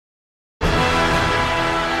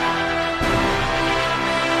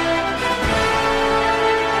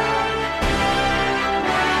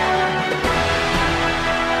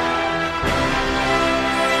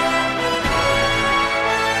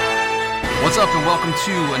up, and welcome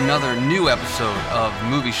to another new episode of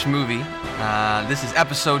Movie Schmovie. This is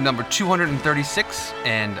episode number 236,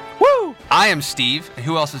 and woo! I am Steve.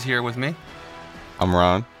 Who else is here with me? I'm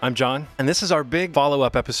Ron. I'm John. And this is our big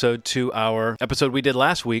follow-up episode to our episode we did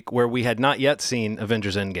last week where we had not yet seen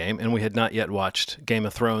Avengers Endgame and we had not yet watched Game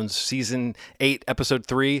of Thrones Season 8, Episode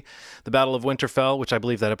 3, The Battle of Winterfell, which I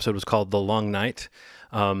believe that episode was called The Long Night.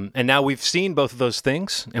 And now we've seen both of those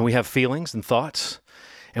things, and we have feelings and thoughts,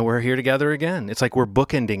 and we're here together again. It's like we're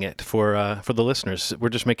bookending it for the listeners. We're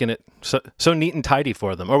just making it so neat and tidy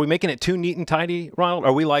for them. Are we making it too neat and tidy, Ronald?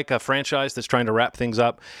 Are we like a franchise that's trying to wrap things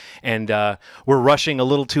up, and we're rushing a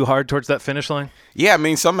little too hard towards that finish line? Yeah, I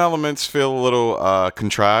mean, some elements feel a little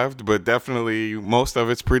contrived, but definitely most of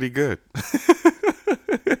it's pretty good.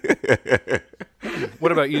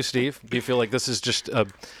 What about you, Steve? Do you feel like this is just a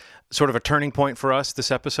sort of a turning point for us,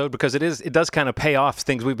 this episode? Because it does kind of pay off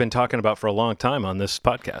things we've been talking about for a long time on this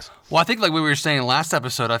podcast. Well, I think like we were saying last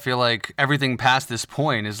episode, I feel like everything past this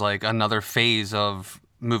point is like another phase of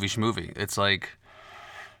Movie Schmovie. It's like,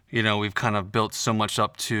 you know, we've kind of built so much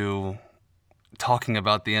up to talking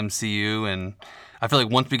about the MCU, and I feel like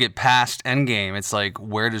once we get past Endgame, it's like,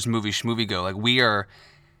 where does Movie Schmovie go? Like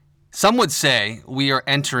some would say we are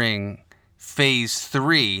entering Phase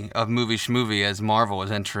 3 of Movie Schmovie as Marvel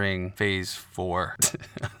is entering Phase 4.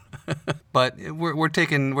 But we're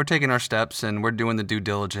taking our steps, and we're doing the due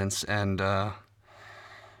diligence, and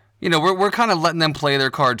you know, we're kind of letting them play their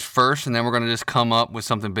cards first, and then we're going to just come up with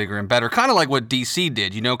something bigger and better, kind of like what DC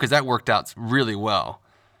did, you know, because that worked out really well.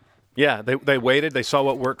 Yeah, they waited, they saw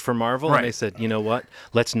what worked for Marvel, right. And they said, you know what,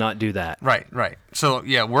 let's not do that. Right. So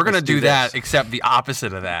yeah, we're going to do that, except the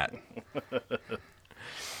opposite of that.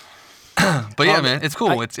 But yeah, man, it's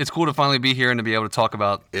cool. It's cool to finally be here and to be able to talk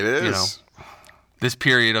about you know, this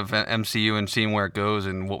period of MCU and seeing where it goes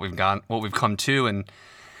and what we've come to. And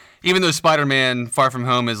even though Spider-Man: Far From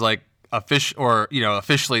Home is like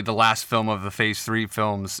officially the last film of the Phase 3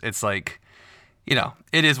 films, it's like, you know,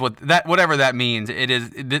 it is whatever that means. It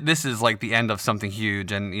is. This is like the end of something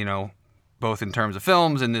huge, and you know, both in terms of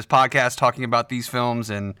films and this podcast talking about these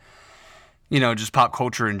films and, you know, just pop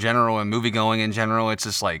culture in general and movie going in general. It's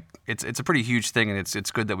just like it's a pretty huge thing, and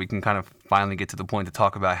it's good that we can kind of finally get to the point to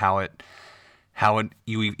talk about how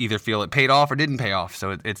you either feel it paid off or didn't pay off.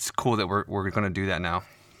 So it's cool that we're going to do that now.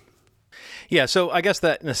 Yeah, so I guess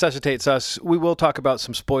that necessitates us. We will talk about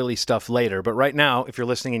some spoily stuff later, but right now, if you're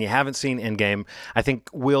listening and you haven't seen Endgame, I think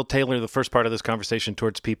we'll tailor the first part of this conversation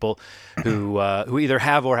towards people who either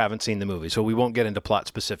have or haven't seen the movie. So we won't get into plot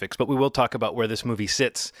specifics, but we will talk about where this movie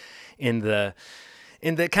sits in the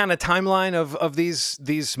kind of timeline of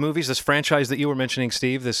these movies, this franchise that you were mentioning,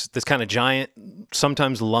 Steve, this kind of giant,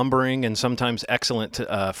 sometimes lumbering and sometimes excellent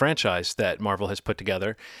franchise that Marvel has put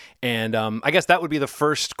together. And I guess that would be the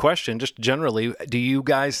first question, just generally. Do you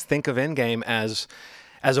guys think of Endgame as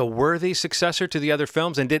a worthy successor to the other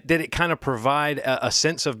films? And did it kind of provide a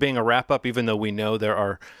sense of being a wrap-up, even though we know there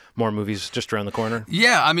are more movies just around the corner?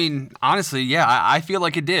 Yeah, I mean, honestly, yeah, I feel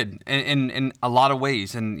like it did in a lot of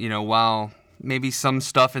ways. And, you know, while maybe some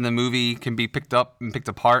stuff in the movie can be picked up and picked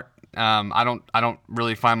apart, I don't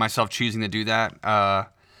really find myself choosing to do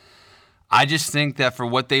that. I just think that for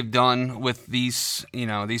what they've done with these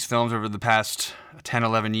films over the past 10,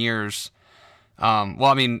 11 years, well,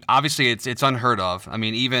 I mean, obviously it's unheard of. I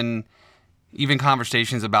mean, even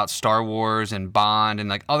conversations about Star Wars and Bond and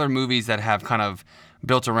like other movies that have kind of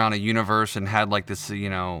built around a universe and had like this, you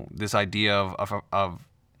know, this idea of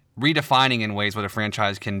redefining in ways what a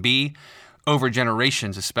franchise can be over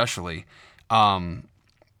generations, especially.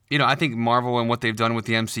 You know, I think Marvel and what they've done with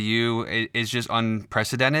the MCU is just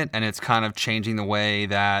unprecedented, and it's kind of changing the way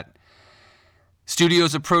that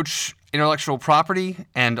studios approach intellectual property,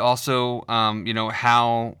 and also, you know,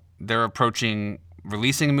 how they're approaching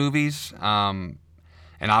releasing movies. And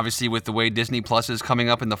obviously with the way Disney Plus is coming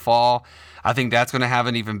up in the fall, I think that's going to have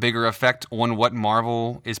an even bigger effect on what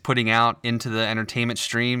Marvel is putting out into the entertainment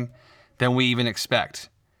stream than we even expect.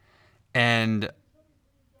 And,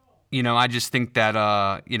 you know, I just think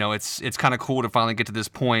that, you know, it's kind of cool to finally get to this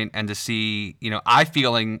point and to see, you know,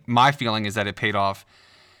 my feeling is that it paid off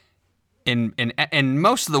in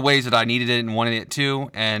most of the ways that I needed it and wanted it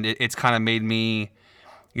to. And it's kind of made me,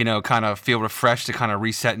 you know, kind of feel refreshed to kind of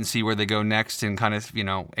reset and see where they go next, and kind of, you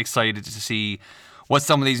know, excited to see what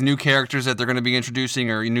some of these new characters that they're going to be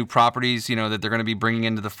introducing or new properties, you know, that they're going to be bringing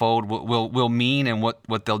into the fold will mean, and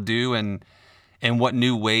what they'll do, and what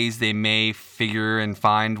new ways they may figure and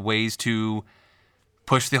find ways to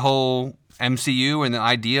push the whole MCU and the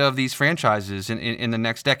idea of these franchises in the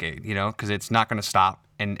next decade, you know, because it's not going to stop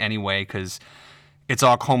in any way, because it's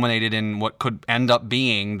all culminated in what could end up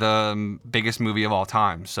being the biggest movie of all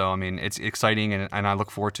time. So, I mean, it's exciting, and I look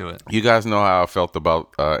forward to it. You guys know how I felt about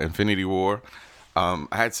Infinity War. I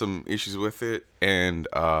had some issues with it, and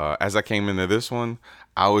as I came into this one,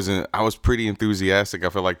 I was pretty enthusiastic. I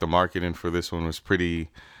felt like the marketing for this one was pretty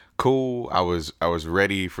cool. I was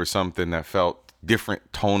ready for something that felt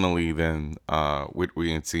different tonally than what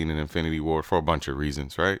we had seen in Infinity War for a bunch of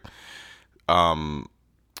reasons, right?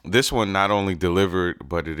 This one not only delivered,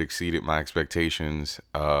 but it exceeded my expectations.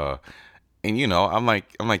 And I'm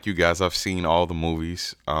like you guys. I've seen all the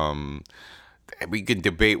movies. We could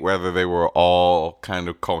debate whether they were all kind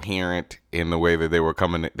of coherent in the way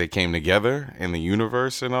that they came together in the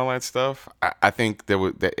universe and all that stuff. I think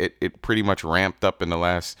it pretty much ramped up in the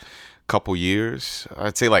last couple years.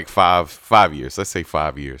 I'd say like 5 years. Let's say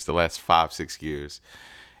 5 years. The last 5-6 years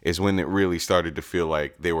is when it really started to feel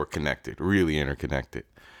like they were connected, really interconnected.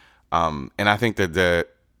 And I think that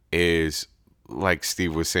is, like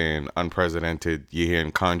Steve was saying, unprecedented. You hear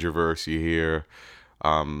in Controverse, you hear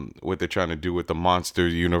what they're trying to do with the monster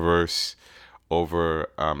universe over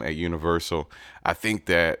at Universal. I think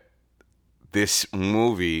that this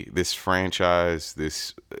movie, this franchise,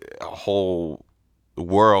 this whole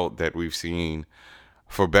world that we've seen,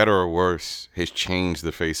 for better or worse, has changed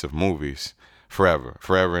the face of movies forever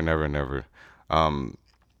and ever and ever.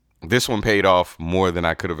 This one paid off more than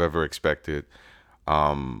I could have ever expected.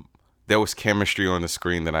 There was chemistry on the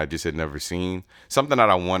screen that I just had never seen. Something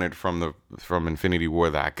that I wanted from Infinity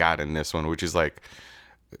War that I got in this one, which is like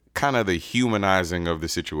kind of the humanizing of the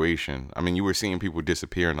situation. I mean, you were seeing people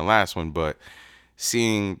disappear in the last one, but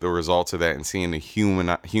seeing the results of that and seeing the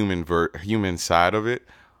human side of it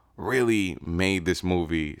really made this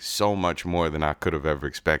movie so much more than I could have ever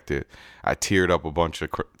expected. I teared up a bunch of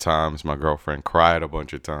times. My girlfriend cried a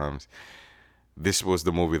bunch of times. This was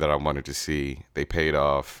the movie that I wanted to see. They paid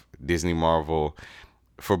off. Disney Marvel,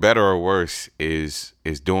 for better or worse, is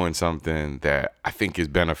doing something that I think is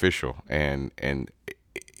beneficial. And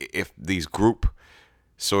if these group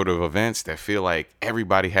sort of events that feel like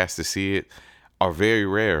everybody has to see it are very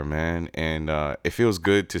rare, man. And it feels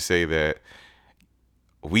good to say that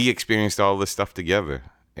we experienced all this stuff together.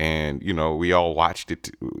 And, we all watched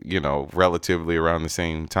it, relatively around the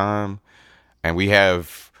same time. And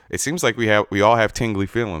it seems like we all have tingly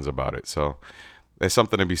feelings about it. So there's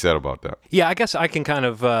something to be said about that. Yeah, I guess I can kind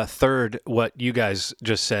of third what you guys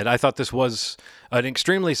just said. I thought this was an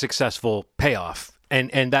extremely successful payoff.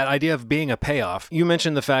 And that idea of being a payoff, you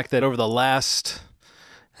mentioned the fact that over the last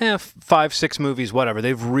 5-6 movies, whatever,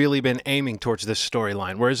 they've really been aiming towards this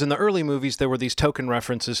storyline. Whereas in the early movies, there were these token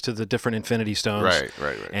references to the different Infinity Stones.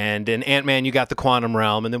 Right. And in Ant-Man, you got the Quantum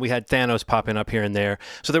Realm, and then we had Thanos popping up here and there.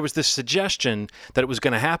 So there was this suggestion that it was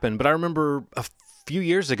going to happen. But I remember a few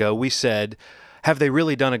years ago, we said, have they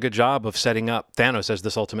really done a good job of setting up Thanos as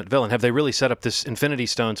this ultimate villain? Have they really set up this Infinity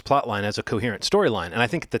Stones plotline as a coherent storyline? And I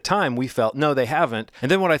think at the time we felt, no, they haven't. And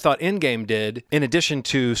then what I thought Endgame did, in addition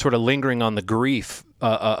to sort of lingering on the grief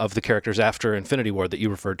of the characters after Infinity War that you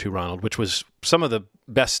referred to, Ronald, which was some of the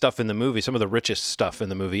best stuff in the movie, some of the richest stuff in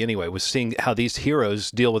the movie anyway, was seeing how these heroes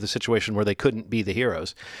deal with a situation where they couldn't be the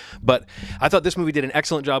heroes. But I thought this movie did an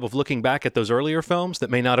excellent job of looking back at those earlier films that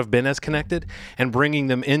may not have been as connected and bringing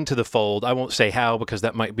them into the fold. I won't say how because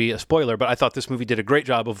that might be a spoiler, but I thought this movie did a great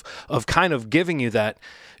job of kind of giving you that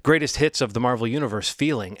greatest hits of the Marvel Universe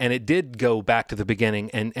feeling. And it did go back to the beginning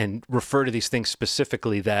and refer to these things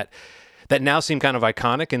specifically that now seem kind of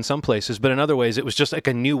iconic in some places, but in other ways, it was just like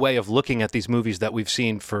a new way of looking at these movies that we've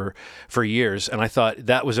seen for years. And I thought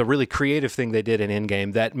that was a really creative thing they did in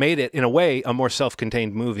Endgame that made it, in a way, a more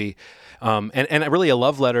self-contained movie. And really a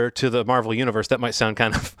love letter to the Marvel Universe. That might sound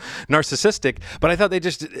kind of narcissistic, but I thought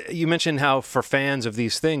you mentioned how for fans of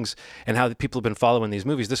these things and how people have been following these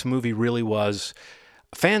movies, this movie really was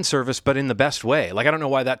fan service, but in the best way. Like, I don't know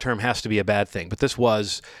why that term has to be a bad thing, but this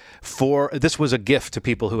was a gift to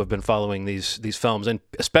people who have been following these films, and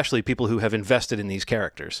especially people who have invested in these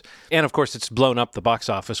characters. And of course, it's blown up the box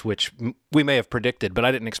office, which we may have predicted, but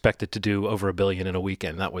I didn't expect it to do over $1 billion in a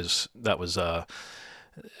weekend. That's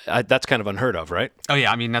kind of unheard of, right? Oh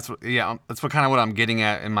yeah, I mean that's what I'm getting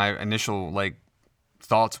at in my initial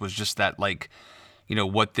thoughts was just that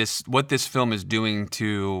what this film is doing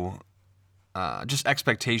to just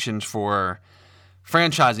expectations for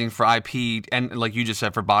franchising, for IP, and like you just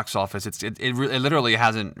said, for box office. It literally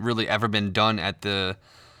hasn't really ever been done at the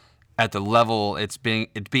level it's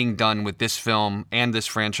being done with this film and this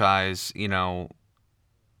franchise.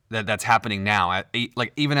 That's happening now.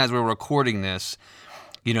 Even as we're recording this,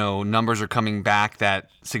 numbers are coming back that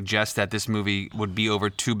suggest that this movie would be over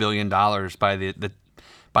 $2 billion by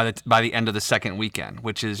by the end of the second weekend,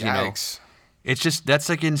 which is Yikes. it's just that's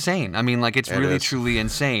like insane. I mean, like it's really is. truly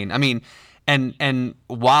insane. I mean, and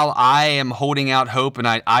while I am holding out hope, and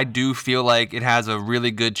I do feel like it has a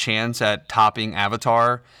really good chance at topping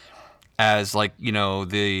Avatar as like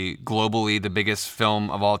the globally the biggest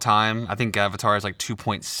film of all time. I think Avatar is like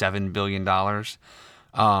 $2.7 billion.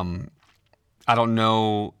 I don't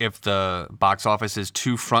know if the box office is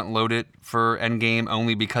too front loaded for Endgame,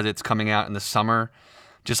 only because it's coming out in the summer,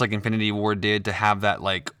 just like Infinity War did, to have that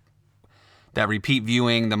that repeat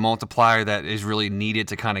viewing, the multiplier that is really needed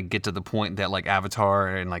to kind of get to the point that like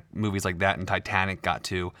Avatar and like movies like that and Titanic got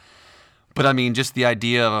to. But I mean, just the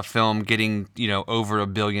idea of a film getting over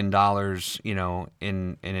 $1 billion,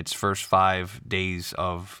 in its first 5 days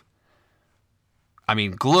of, I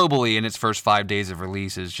mean, globally in its first 5 days of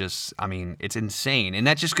release is just, I mean, it's insane. And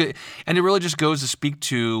that's just good. And it really just goes to speak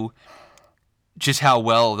to just how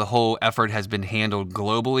well the whole effort has been handled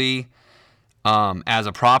globally as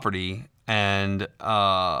a property. And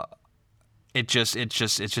it's just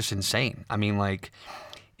insane. I mean, like,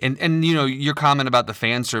 and your comment about the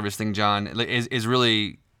fan service thing, John, is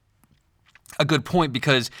really a good point,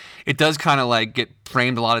 because it does kind of like get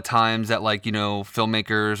framed a lot of times that like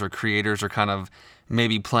filmmakers or creators are kind of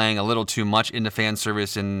maybe playing a little too much into fan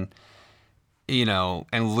service and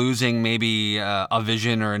losing maybe a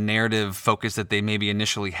vision or a narrative focus that they maybe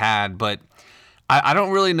initially had. But I don't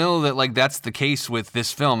really know that like that's the case with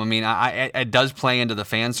this film. I mean, it does play into the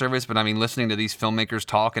fan service, but I mean, listening to these filmmakers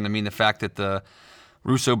talk, and I mean the fact that the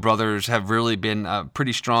Russo brothers have really been a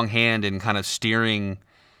pretty strong hand in kind of steering,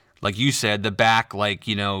 like you said, the back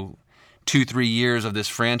 2-3 years of this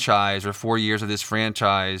franchise or 4 years of this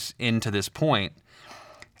franchise into this point.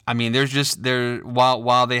 I mean,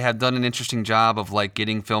 while they have done an interesting job of like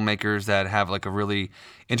getting filmmakers that have like a really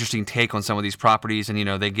interesting take on some of these properties,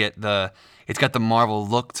 and they get it's got the Marvel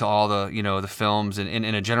look to all the the films, and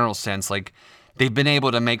in a general sense, like they've been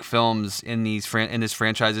able to make films in this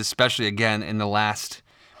franchise, especially again in the last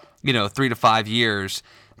 3 to 5 years,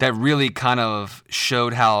 that really kind of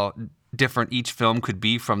showed how different each film could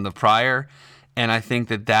be from the prior. And I think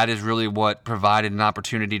that is really what provided an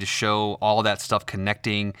opportunity to show all that stuff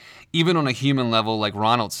connecting, even on a human level, like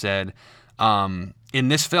Ronald said, in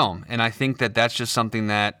this film. And I think that that's just something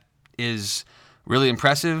that is really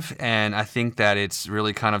impressive. And I think that it's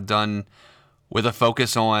really kind of done with a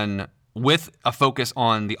focus on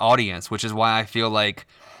the audience, which is why I feel like,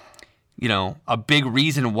 a big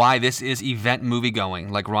reason why this is event movie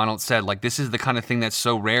going. Like Ronald said, like this is the kind of thing that's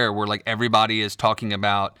so rare where like everybody is talking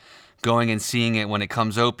about going and seeing it when it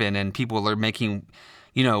comes open, and people are making,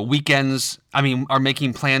 weekends. I mean, are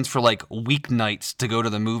making plans for like weeknights to go to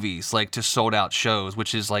the movies, like to sold out shows,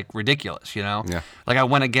 which is like ridiculous, Yeah. Like I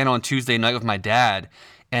went again on Tuesday night with my dad,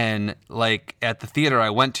 and like at the theater I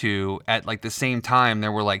went to at like the same time,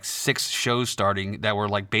 there were like 6 shows starting that were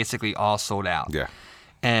like basically all sold out. Yeah.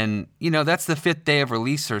 And that's the 5th day of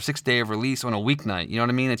release or 6th day of release on a weeknight. You know what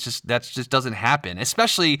I mean? That just doesn't happen.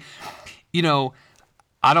 Especially,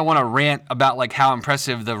 I don't want to rant about like how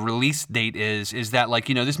impressive the release date is that like,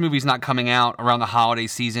 this movie's not coming out around the holiday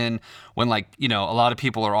season when like, a lot of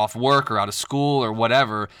people are off work or out of school or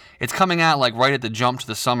whatever. It's coming out like right at the jump to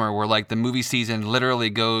the summer, where like the movie season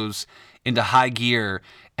literally goes into high gear,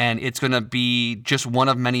 and it's going to be just one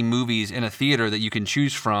of many movies in a theater that you can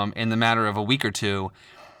choose from in the matter of a week or two.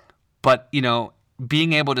 But,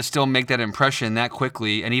 being able to still make that impression that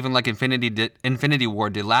quickly, and even like Infinity War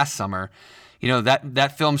did last summer,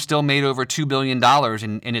 that film still made over $2 billion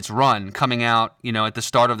in its run, coming out, at the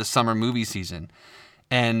start of the summer movie season.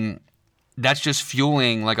 And that's just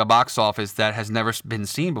fueling like a box office that has never been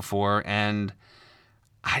seen before. And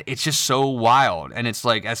it's just so wild. And it's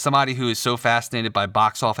like, as somebody who is so fascinated by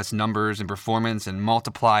box office numbers and performance and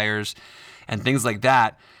multipliers and things like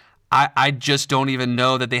that, I just don't even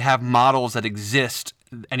know that they have models that exist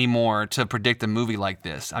anymore to predict a movie like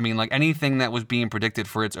this. I mean, like anything that was being predicted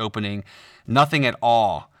for its opening, nothing at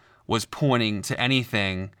all was pointing to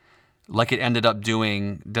anything like it ended up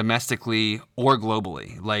doing domestically or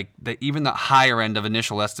globally. Like even the higher end of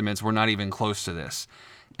initial estimates were not even close to this,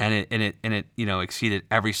 and it exceeded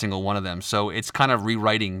every single one of them. So it's kind of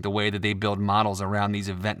rewriting the way that they build models around these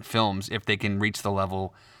event films if they can reach the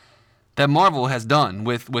level that Marvel has done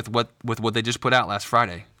with what they just put out last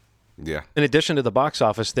Friday. Yeah. In addition to the box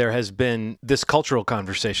office, there has been this cultural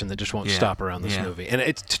conversation that just won't stop around this movie. And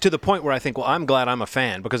it's to the point where I think, well, I'm glad I'm a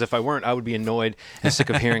fan, because if I weren't, I would be annoyed and sick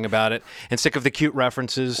of hearing about it and sick of the cute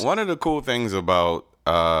references. One of the cool things about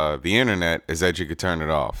the internet is that you could turn it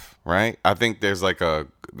off, right? I think there's like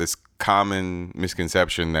this common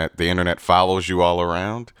misconception that the internet follows you all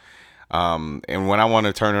around. And when I want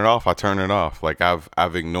to turn it off, I turn it off. Like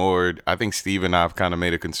I've ignored. I think Steve and I've kind of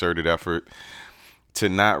made a concerted effort to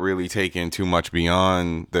not really take in too much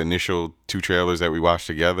beyond the initial 2 trailers that we watched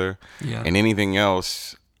together. Yeah. And anything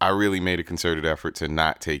else, I really made a concerted effort to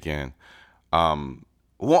not take in.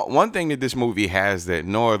 One thing that this movie has that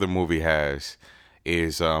no other movie has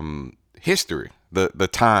is history, the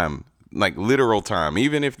time, like literal time.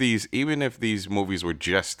 Even if these movies were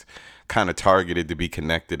just kind of targeted to be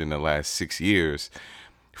connected in the last 6 years,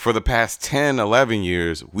 for the past 10, 11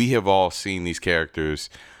 years, we have all seen these characters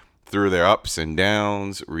through their ups and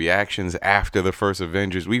downs, reactions after the first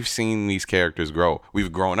Avengers. We've seen these characters grow.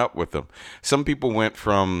 We've grown up with them. Some people went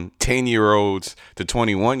from 10-year-olds to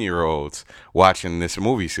 21-year-olds watching this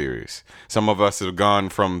movie series. Some of us have gone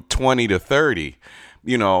from 20 to 30,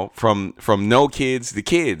 from no kids to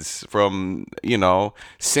kids, from,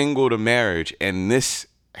 single to marriage. And this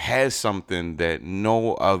has something that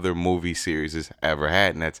no other movie series has ever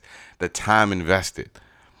had, and that's the time invested.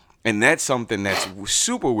 And that's something that's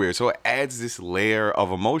super weird. So it adds this layer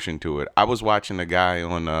of emotion to it. I was watching a guy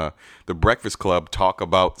on The Breakfast Club talk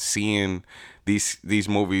about seeing these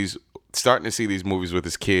movies, starting to see these movies with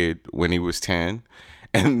his kid when he was 10,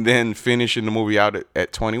 and then finishing the movie out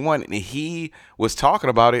at 21. And he was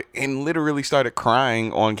talking about it and literally started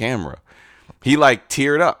crying on camera. He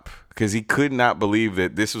teared up because he could not believe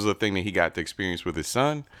that this was a thing that he got to experience with his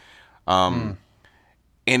son.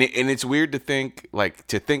 And it's weird to think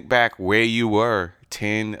back where you were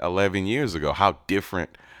 10, 11 years ago, how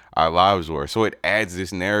different our lives were. So it adds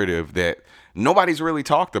this narrative that nobody's really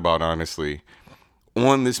talked about, honestly,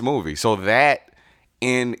 on this movie. So that,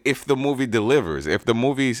 and if the movie delivers, if the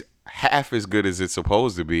movie's half as good as it's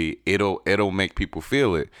supposed to be, it'll make people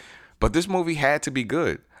feel it. But this movie had to be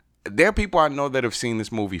good. There are people I know that have seen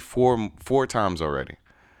this movie four times already.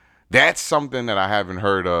 That's something that I haven't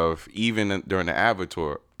heard of even during the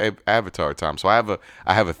Avatar time. So I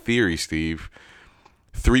have a theory, Steve.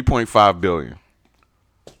 3.5 billion.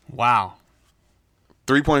 Wow.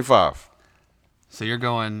 3.5. So you're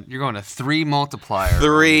going to 3 multiplier.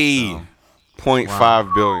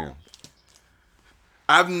 3.5 billion.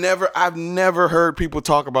 I've never heard people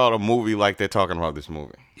talk about a movie like they're talking about this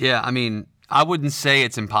movie. Yeah, I mean, I wouldn't say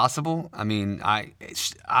it's impossible. I mean, I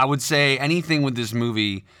would say anything with this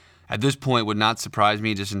movie at this point would not surprise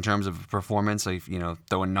me, just in terms of performance,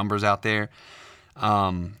 throwing numbers out there.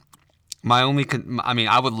 I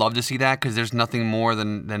would love to see that, because there's nothing more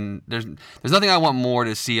than there's nothing I want more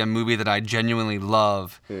to see a movie that I genuinely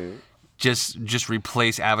love just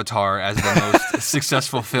replace Avatar as the most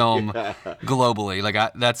successful film globally.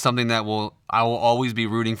 That's something that I will always be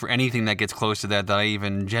rooting for anything that gets close to that I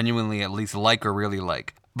even genuinely at least like or really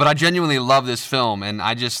like. But I genuinely love this film, and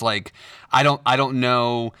I just I don't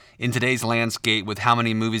know in today's landscape with how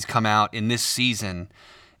many movies come out in this season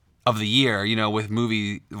of the year, with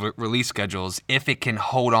movie release schedules, if it can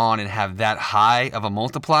hold on and have that high of a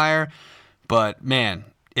multiplier. But man,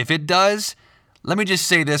 if it does, let me just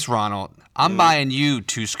say this, Ronald, I'm buying you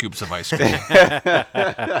 2 scoops of ice cream.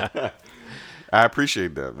 I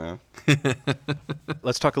appreciate that, man.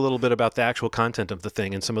 Let's talk a little bit about the actual content of the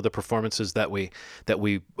thing and some of the performances that we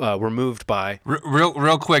were moved by.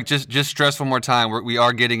 Real quick, just stress one more time. We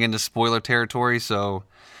are getting into spoiler territory, so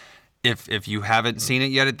if you haven't seen it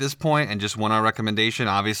yet at this point and just want our recommendation,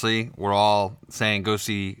 obviously we're all saying go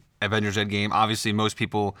see Avengers Endgame. Obviously, most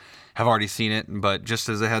people have already seen it, but just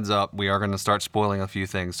as a heads up, we are going to start spoiling a few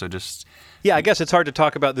things. So just I guess it's hard to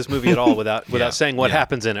talk about this movie at all without saying what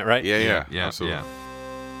happens in it, right? Yeah, absolutely. Yeah.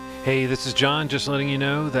 Hey, this is John, just letting you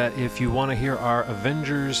know that if you want to hear our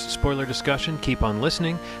Avengers spoiler discussion, keep on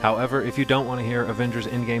listening. However, if you don't want to hear Avengers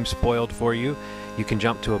Endgame spoiled for you, you can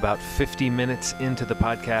jump to about 50 minutes into the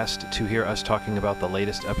podcast to hear us talking about the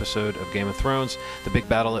latest episode of Game of Thrones, the big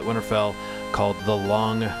battle at Winterfell called The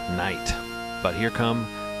Long Night. But here come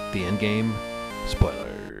the Endgame spoilers.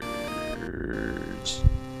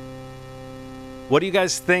 What do you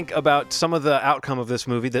guys think about some of the outcome of this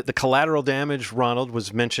movie? The collateral damage, Ronald,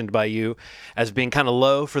 was mentioned by you as being kind of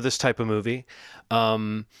low for this type of movie.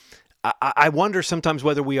 I wonder sometimes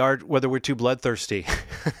whether we're too bloodthirsty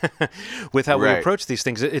with how we approach these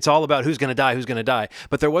things. It's all about who's going to die.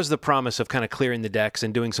 But there was the promise of kind of clearing the decks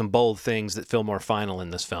and doing some bold things that feel more final in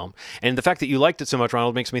this film. And the fact that you liked it so much,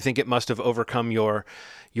 Ronald, makes me think it must have overcome your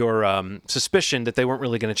suspicion that they weren't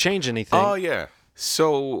really going to change anything. Oh, yeah.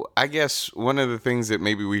 So I guess one of the things that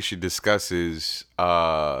maybe we should discuss is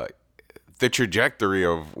the trajectory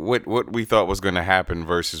of what we thought was going to happen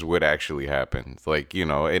versus what actually happened.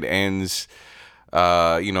 It ends,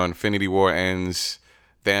 Infinity War ends,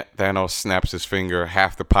 Thanos snaps his finger,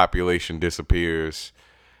 half the population disappears,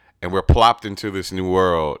 and we're plopped into this new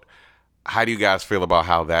world. How do you guys feel about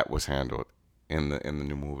how that was handled in the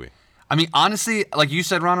new movie? I mean, honestly, like you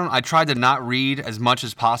said, Ronald, I tried to not read as much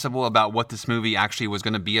as possible about what this movie actually was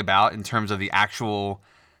going to be about in terms of the actual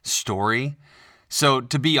story. So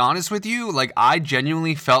to be honest with you, like I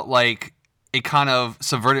genuinely felt like it kind of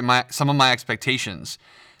subverted some of my expectations.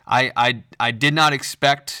 I did not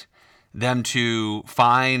expect them to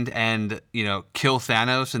find and kill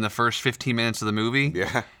Thanos in the first 15 minutes of the movie.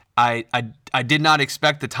 Yeah. I did not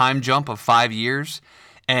expect the time jump of 5 years.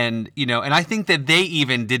 And, and I think that they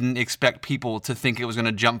even didn't expect people to think it was going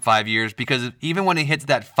to jump 5 years, because even when it hits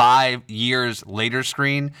that 5 years later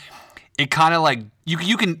screen, it kind of like,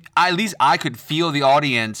 you can, at least I could feel the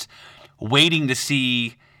audience waiting to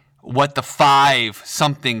see what the 5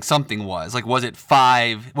 something was. Like, was it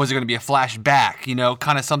 5? Was it going to be a flashback?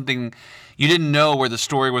 Kind of something you didn't know where the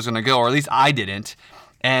story was going to go, or at least I didn't.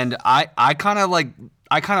 And I kind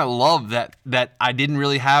of love that I didn't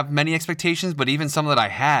really have many expectations, but even some that I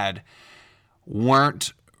had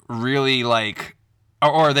weren't really like,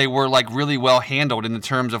 or they were like really well handled in the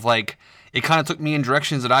terms of like, it kind of took me in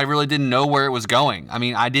directions that I really didn't know where it was going. I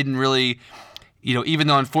mean, I didn't really, even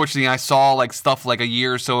though unfortunately I saw like stuff like a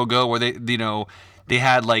year or so ago where they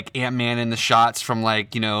had like Ant-Man in the shots from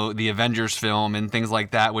like, the Avengers film and things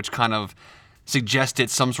like that, which kind of suggested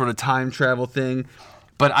some sort of time travel thing.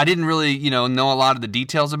 But I didn't really, know a lot of the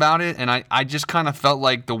details about it. And I just kind of felt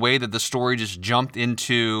like the way that the story just jumped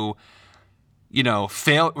into,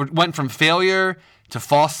 went from failure to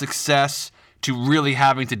false success to really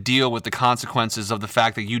having to deal with the consequences of the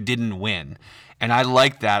fact that you didn't win. And I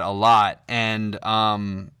liked that a lot. And,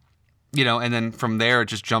 and then from there it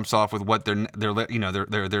just jumps off with what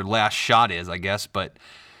their last shot is, I guess. But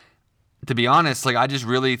to be honest, like I just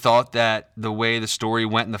really thought that the way the story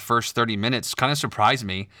went in the first 30 minutes kind of surprised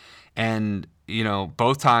me. And,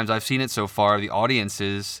 both times I've seen it so far, the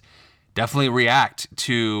audiences definitely react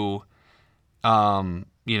to,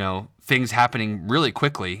 things happening really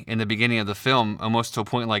quickly in the beginning of the film, almost to a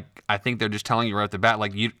point like I think they're just telling you right off the bat,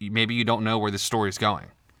 like maybe you don't know where this story is going.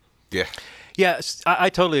 Yeah. Yeah, I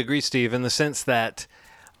totally agree, Steve, in the sense that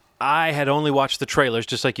I had only watched the trailers,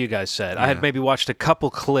 just like you guys said. Yeah. I had maybe watched a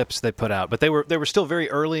couple clips they put out, but they were still very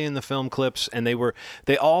early in the film clips, and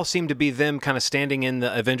they all seemed to be them kind of standing in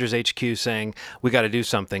the Avengers HQ saying, "We got to do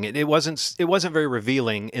something." It wasn't very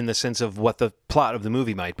revealing in the sense of what the plot of the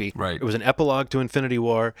movie might be. Right. It was an epilogue to Infinity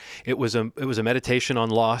War. It was a meditation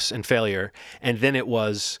on loss and failure, and then it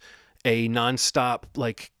was a nonstop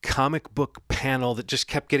like comic book panel that just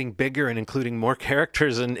kept getting bigger and including more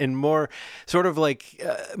characters and more sort of like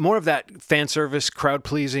more of that fan service, crowd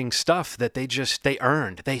pleasing stuff that they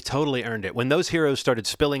earned. They totally earned it. When those heroes started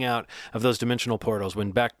spilling out of those dimensional portals, when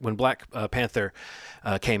Black Panther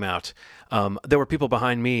came out, there were people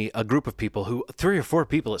behind me, a group of people 3 or 4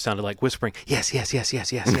 people, it sounded like, whispering, yes, yes, yes,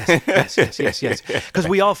 yes, yes, yes, yes, yes, yes, yes. Because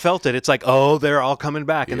we all felt it. It's like, oh, they're all coming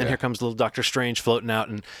back. And then here comes little Doctor Strange floating out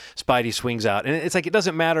and Spidey swings out. And it's like, it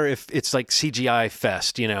doesn't matter if it's like CGI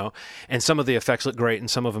fest, and some of the effects look great and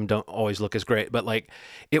some of them don't always look as great. But like,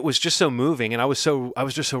 it was just so moving. And I was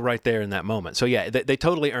just so right there in that moment. So yeah, they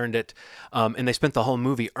totally earned it. And they spent the whole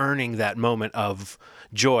movie earning that moment of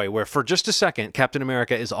joy where for just a second, Captain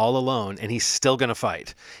America is all alone and he's still going to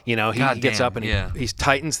fight. He gets up and he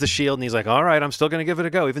tightens the shield and he's like, all right, I'm still going to give it a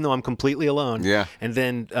go, even though I'm completely alone. Yeah. And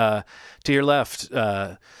then to your left,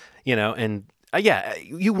 you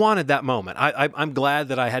wanted that moment. I'm glad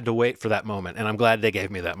that I had to wait for that moment, and I'm glad they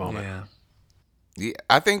gave me that moment. Yeah,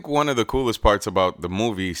 I think one of the coolest parts about the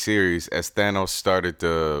movie series, as Thanos started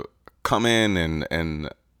to come in and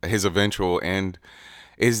his eventual end,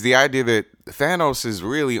 is the idea that Thanos is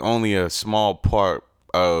really only a small part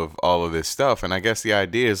of all of this stuff. And I guess the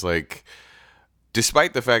idea is like,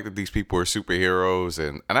 despite the fact that these people are superheroes,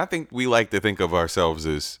 and I think we like to think of ourselves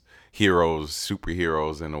as heroes,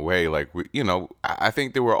 superheroes in a way, like I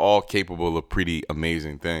think they were all capable of pretty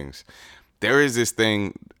amazing things. There is this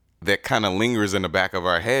thing that kind of lingers in the back of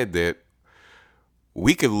our head that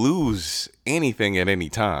we could lose anything at any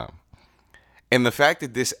time. And the fact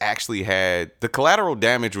that this actually had the collateral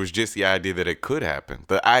damage was just the idea that it could happen,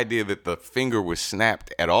 the idea that the finger was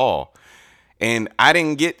snapped at all. And I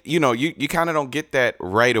didn't get, you kind of don't get that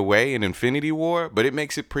right away in Infinity War, but it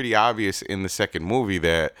makes it pretty obvious in the second movie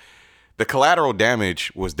that the collateral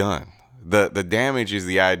damage was done. The damage is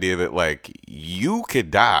the idea that like you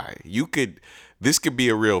could die. This could be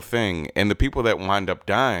a real thing. And the people that wind up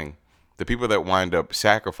dying, the people that wind up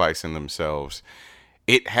sacrificing themselves,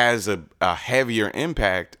 it has a heavier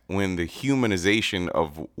impact when the humanization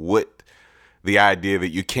of what the idea that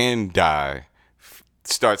you can die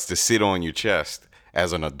starts to sit on your chest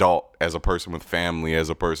as an adult, as a person with family, as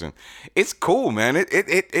a person. It's cool, man.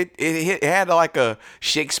 It had like a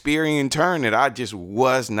Shakespearean turn that I just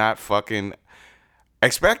was not fucking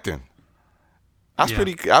expecting. I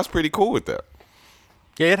was pretty cool with that.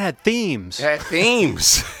 Yeah, it had themes. It had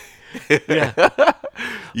themes. Yeah.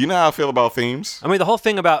 You know how I feel about themes? I mean, the whole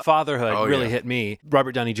thing about fatherhood really yeah. hit me.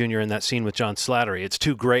 Robert Downey Jr. in that scene with John Slattery. It's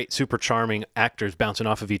two great, super charming actors bouncing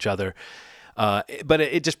off of each other. But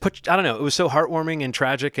it just put, I don't know, it was so heartwarming and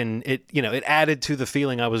tragic, and it added to the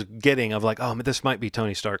feeling I was getting of like, oh, this might be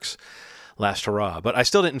Tony Stark's last hurrah. But I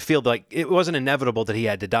still didn't feel like it wasn't inevitable that he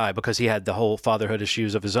had to die, because he had the whole fatherhood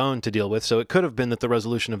issues of his own to deal with. So it could have been that the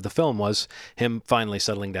resolution of the film was him finally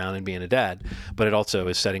settling down and being a dad. But it also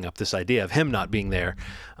is setting up this idea of him not being there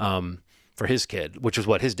for his kid, which is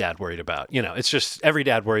what his dad worried about. It's just every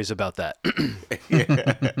dad worries about that.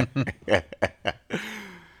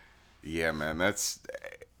 Yeah, man, that's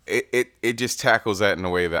it. It just tackles that in a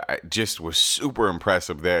way that I just was super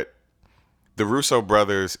impressive. That the Russo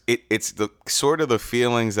brothers, it's the sort of the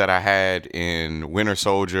feelings that I had in Winter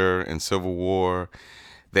Soldier and Civil War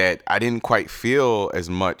that I didn't quite feel as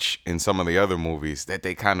much in some of the other movies that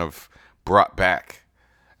they kind of brought back.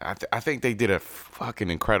 I think they did a fucking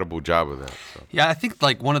incredible job of that. So. Yeah, I think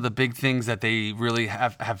like one of the big things that they really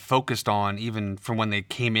have focused on, even from when they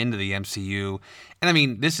came into the MCU, and I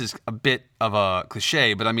mean, this is a bit of a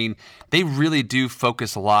cliche, but I mean, they really do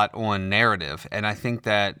focus a lot on narrative. And I think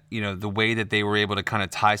that, the way that they were able to kind of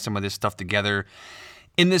tie some of this stuff together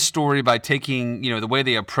in this story by taking, the way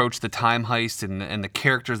they approach the time heist and the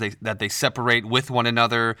characters that they separate with one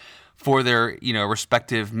another for their,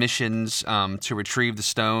 respective missions to retrieve the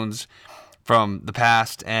stones from the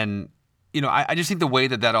past. And, I just think the way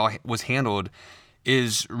that all was handled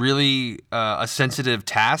is really a sensitive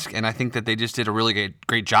task. And I think that they just did a really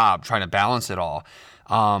great job trying to balance it all.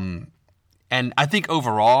 And I think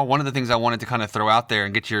overall, one of the things I wanted to kind of throw out there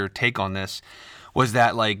and get your take on this was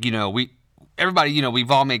that, like, everybody, we've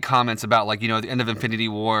all made comments about, like, the end of Infinity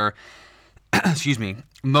War, excuse me,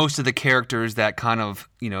 most of the characters that kind of,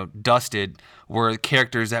 dusted were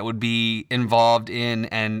characters that would be involved in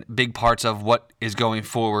and big parts of what is going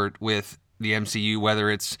forward with the MCU, whether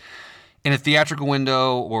it's in a theatrical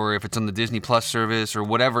window or if it's on the Disney Plus service or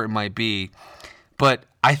whatever it might be. But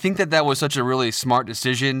I think that was such a really smart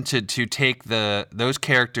decision to take those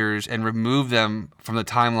characters and remove them from the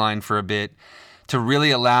timeline for a bit, to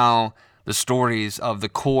really allow the stories of the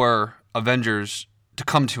core Avengers to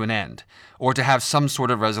come to an end, or to have some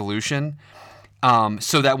sort of resolution,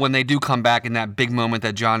 so that when they do come back in that big moment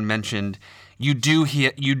that John mentioned, you do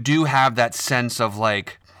have that sense of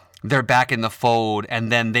like they're back in the fold,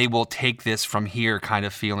 and then they will take this from here kind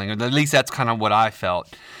of feeling, or at least that's kind of what I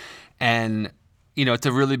felt. And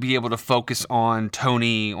to really be able to focus on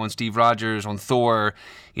Tony, on Steve Rogers, on Thor,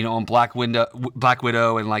 on Black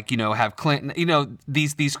Widow, and like, have Clint,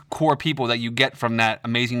 these core people that you get from that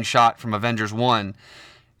amazing shot from Avengers 1,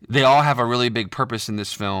 they all have a really big purpose in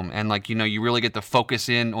this film. And like, you really get to focus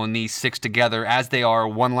in on these six together as they are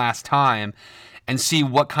one last time and see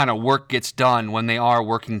what kind of work gets done when they are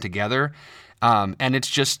working together. And it's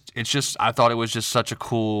just, I thought it was just such a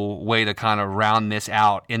cool way to kind of round this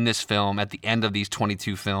out in this film at the end of these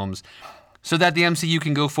 22 films, so that the MCU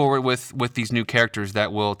can go forward with these new characters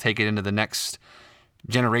that will take it into the next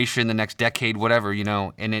generation, the next decade, whatever,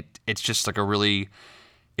 and it's just like a really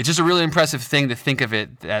impressive thing to think of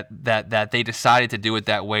it, that they decided to do it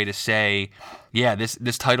that way, to say, yeah,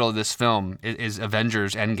 this title of this film is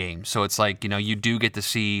Avengers Endgame. So it's like, you do get to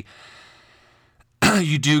see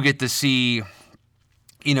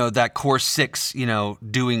that core six,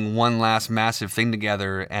 doing one last massive thing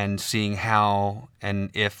together, and seeing how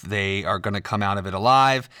and if they are going to come out of it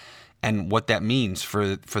alive, and what that means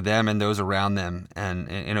for them and those around them, and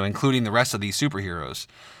including the rest of these superheroes.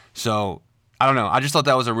 So I don't know. I just thought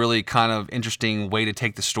that was a really kind of interesting way to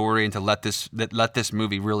take the story and to let this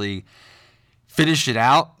movie really finish it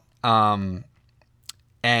out. And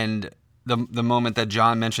the moment that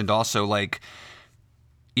John mentioned also, like,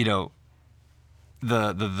 the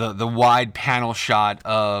wide panel shot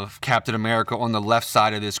of Captain America on the left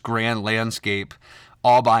side of this grand landscape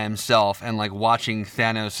all by himself, and like watching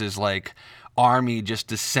Thanos' like army just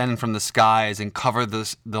descend from the skies and cover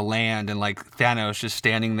the land, and like Thanos just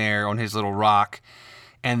standing there on his little rock,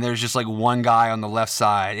 and there's just like one guy on the left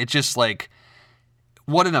side. It's just like,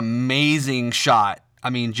 what an amazing shot. I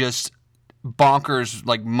mean, just bonkers,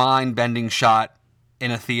 like mind-bending shot in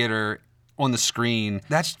a theater on the screen.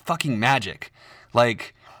 That's fucking magic.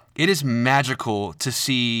 Like, it is magical to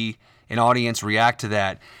see an audience react to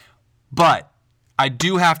that. But I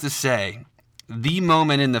do have to say, the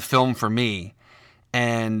moment in the film for me,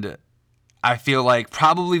 and I feel like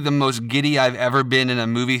probably the most giddy I've ever been in a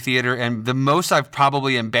movie theater, and the most I've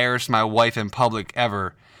probably embarrassed my wife in public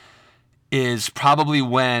ever, is probably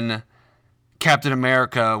when Captain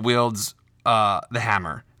America wields the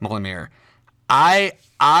hammer, Mjolnir.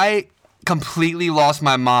 I completely lost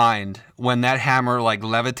my mind when that hammer like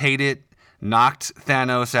levitated, knocked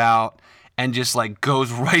Thanos out, and just like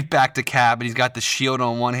goes right back to Cap, and he's got the shield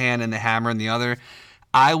on one hand and the hammer in the other.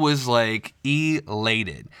 I was like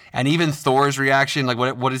elated, and even Thor's reaction, like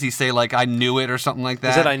what does he say? Like I knew it or something like that.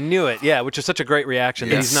 He said I knew it, yeah, which is such a great reaction.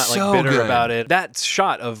 That he's not like so bitter good. about it. That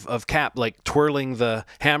shot of Cap like twirling the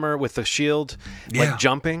hammer with the shield, Yeah. like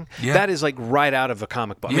jumping, Yeah. that is like right out of a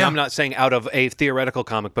comic book. I mean, Yeah. I'm not saying out of a theoretical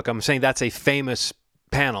comic book. I'm saying that's a famous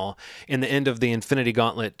panel in the end of the Infinity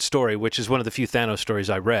Gauntlet story, which is one of the few Thanos stories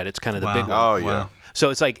I read. It's kind of the Wow. big one. Oh yeah. Wow. So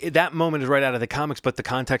it's like that moment is right out of the comics, but the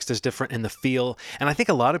context is different and the feel. And I think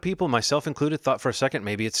a lot of people, myself included, thought for a second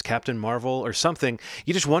maybe it's Captain Marvel or something.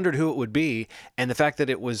 You just wondered who it would be, and the fact that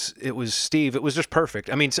it was Steve, it was just perfect.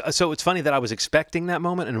 I mean, so it's funny that I was expecting that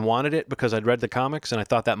moment and wanted it because I'd read the comics and I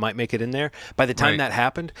thought that might make it in there. By the time Right. that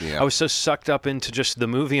happened, Yeah. I was so sucked up into just the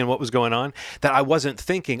movie and what was going on that I wasn't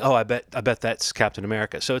thinking, oh, I bet that's Captain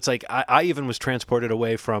America. So it's like I even was transported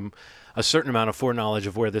away from a certain amount of foreknowledge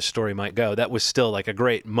of where this story might go. That was still like a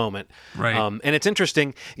great moment. Right. And it's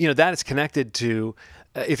interesting, that is connected to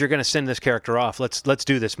if you're going to send this character off, let's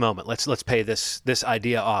do this moment. Let's pay this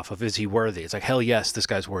idea off of is he worthy? It's like hell yes, this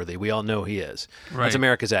guy's worthy. We all know he is. Right. That's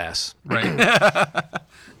America's ass. Right.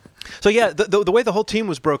 So yeah, the way the whole team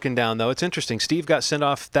was broken down, though, it's interesting. Steve got sent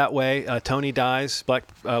off that way. Tony dies. Black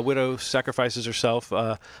Widow sacrifices herself.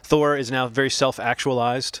 Thor is now very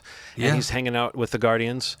self-actualized, Yeah. and he's hanging out with the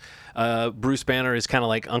Guardians. Bruce Banner is kind of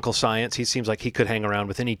like Uncle Science. He seems like he could hang around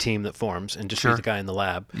with any team that forms and just be Sure. the guy in the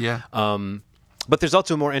lab. Yeah. But there's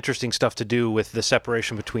also more interesting stuff to do with the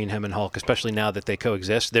separation between him and Hulk, especially now that they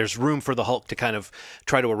coexist. There's room for the Hulk to kind of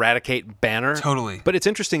try to eradicate Banner. Totally. But it's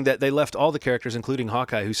interesting that they left all the characters, including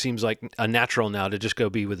Hawkeye, who seems like a natural now to just go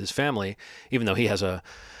be with his family, even though he has a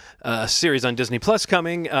series on Disney Plus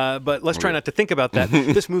coming. But let's try not to think about that.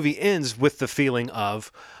 This movie ends with the feeling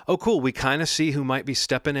of, oh, cool, we kind of see who might be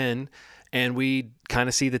stepping in. And we kind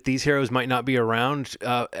of see that these heroes might not be around,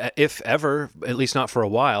 if ever, at least not for a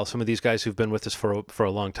while. Some of these guys who've been with us for a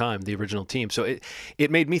long time, the original team. So it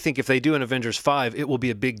made me think if they do an Avengers 5, it will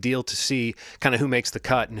be a big deal to see kind of who makes the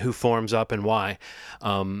cut and who forms up and why.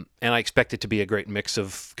 And I expect it to be a great mix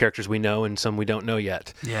of characters we know and some we don't know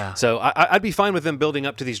yet. Yeah. So I'd be fine with them building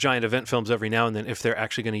up to these giant event films every now and then if they're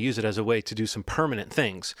actually going to use it as a way to do some permanent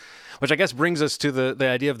things, which I guess brings us to the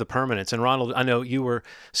idea of the permanence. And Ronald, I know you were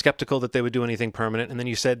skeptical that they would do anything permanent, and then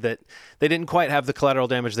you said that they didn't quite have the collateral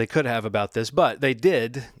damage they could have about this, but they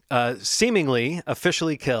did seemingly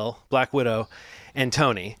officially kill Black Widow and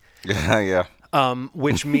Tony. Yeah.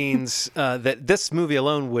 Which means that this movie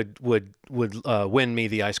alone would win me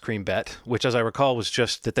the ice cream bet, which, as I recall, was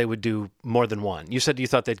just that they would do more than one. You said you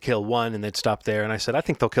thought they'd kill one and they'd stop there, and I said I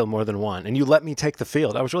think they'll kill more than one. And you let me take the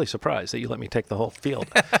field. I was really surprised that you let me take the whole field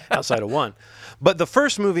outside of one. But the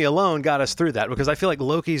first movie alone got us through that because I feel like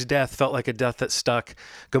Loki's death felt like a death that stuck.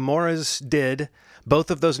 Gamora's did. Both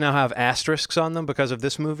of those now have asterisks on them because of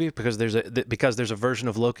this movie, because there's a version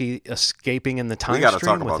of Loki escaping in the time gotta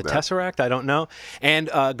stream talk with about the that. Tesseract. I don't know. And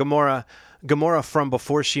Gamora from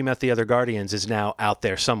before she met the other Guardians is now out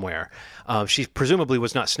there somewhere. She presumably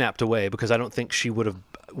was not snapped away because I don't think she would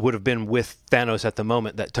have been with Thanos at the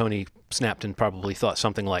moment that Tony snapped and probably thought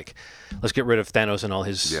something like, "Let's get rid of Thanos and all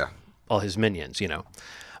his minions,"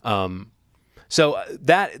 So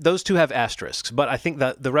those two have asterisks, but I think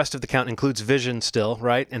that the rest of the count includes Vision still,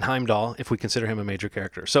 right? And Heimdall, if we consider him a major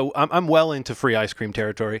character. So I'm well into free ice cream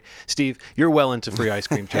territory. Steve, you're well into free ice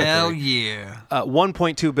cream territory. Hell yeah.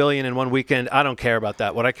 1.2 billion in one weekend. I don't care about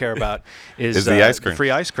that. What I care about is the ice cream.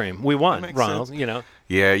 free ice cream. We won, makes Ronald. sense.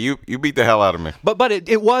 Yeah, you beat the hell out of me. But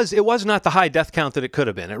it was not the high death count that it could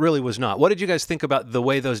have been. It really was not. What did you guys think about the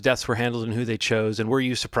way those deaths were handled and who they chose? And were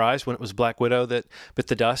you surprised when it was Black Widow that bit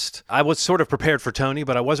the dust? I was sort of prepared for Tony,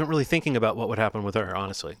 but I wasn't really thinking about what would happen with her,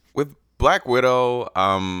 honestly. With Black Widow,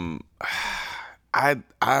 I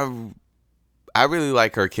really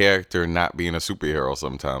like her character not being a superhero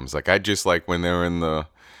sometimes. Like I just like when they're in the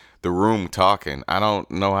room talking. I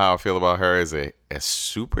don't know how I feel about her as a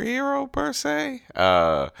superhero per se.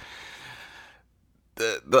 Her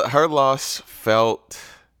loss felt,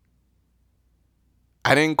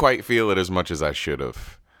 I didn't quite feel it as much as I should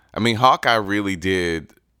have. I mean, Hawkeye really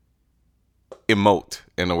did emote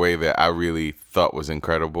in a way that I really thought was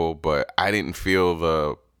incredible, but I didn't feel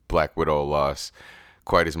the Black Widow loss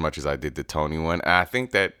quite as much as I did the Tony one. And I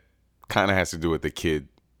think that kind of has to do with the kid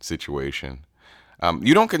situation.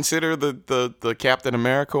 You don't consider the Captain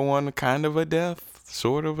America one kind of a death,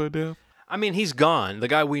 sort of a death? I mean, he's gone. The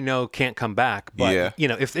guy we know can't come back. But,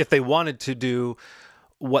 Yeah. if they wanted to do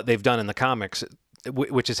what they've done in the comics,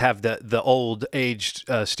 which is have the old aged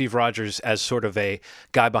Steve Rogers as sort of a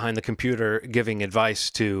guy behind the computer giving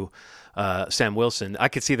advice to Sam Wilson, I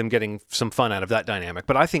could see them getting some fun out of that dynamic.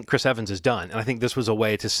 But I think Chris Evans is done, and I think this was a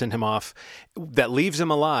way to send him off that leaves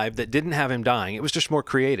him alive, that didn't have him dying. It was just more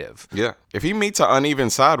creative. Yeah. If he meets an uneven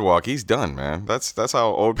sidewalk, he's done, man. That's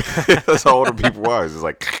how old that's how older people are. It's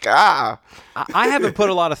like I haven't put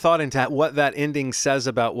a lot of thought into what that ending says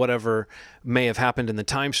about whatever may have happened in the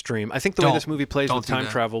time stream. I think the way this movie plays with time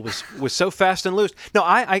travel was so fast and loose. No,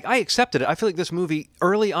 I accepted it. I feel like this movie,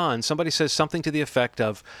 early on, somebody says something to the effect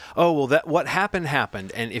of, oh, well, that what happened,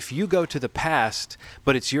 and if you go to the past,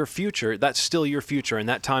 but it's your future, that's still your future, and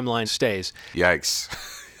that timeline stays. yikes.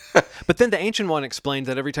 But then the Ancient One explained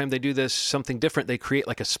that every time they do this, something different, they create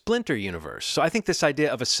like a splinter universe. So I think this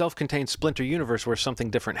idea of a self-contained splinter universe where something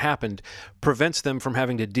different happened prevents them from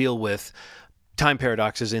having to deal with time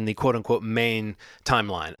paradoxes in the quote-unquote main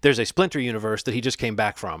timeline. There's a splinter universe that he just came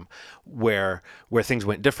back from where things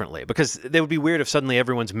went differently, because it would be weird if suddenly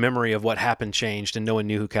everyone's memory of what happened changed and no one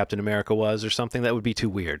knew who Captain America was or something. That would be too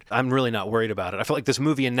weird. I'm really not worried about it. I felt like this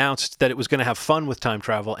movie announced that it was going to have fun with time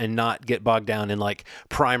travel and not get bogged down in like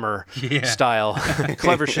primer style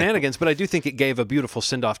clever shenanigans, but I do think it gave a beautiful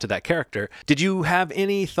send-off to that character. Did you have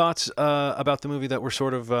any thoughts about the movie that were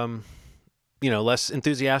sort of less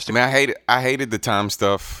enthusiastic? I mean, I hated the time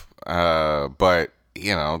stuff, but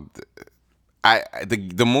the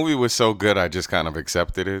movie was so good, I just kind of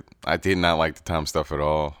accepted it. I did not like the time stuff at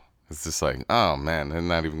all. It's just like, oh man, they're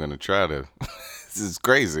not even gonna try to. This is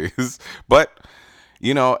crazy. But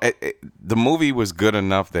the movie was good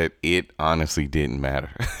enough that it honestly didn't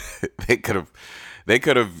matter. They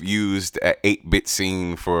could have used an 8-bit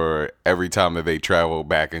scene for every time that they travel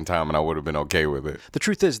back in time, and I would have been okay with it. The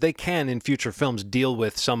truth is, they can, in future films, deal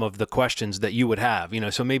with some of the questions that you would have.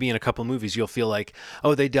 So maybe in a couple movies, you'll feel like,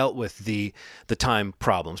 oh, they dealt with the time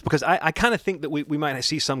problems. Because I kind of think that we might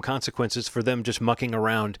see some consequences for them just mucking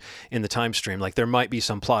around in the time stream. Like, there might be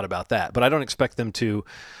some plot about that. But I don't expect them to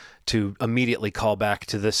immediately call back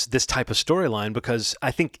to this type of storyline, because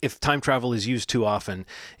I think if time travel is used too often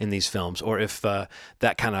in these films, or if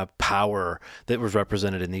that kind of power that was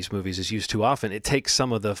represented in these movies is used too often, it takes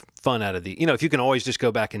some of the fun out of the, if you can always just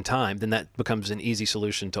go back in time, then that becomes an easy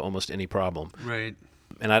solution to almost any problem. Right.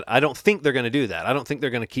 And I don't think they're going to do that. I don't think they're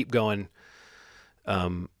going to keep going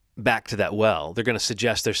back to that well. They're going to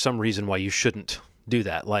suggest there's some reason why you shouldn't do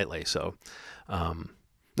that lightly. So,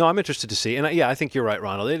 no, I'm interested to see, and I think you're right,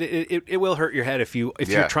 Ronald. It will hurt your head if you're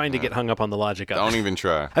trying to get hung up on the logic of it. Don't even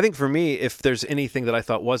try. I think for me, if there's anything that I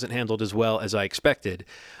thought wasn't handled as well as I expected,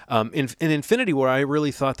 in Infinity War, I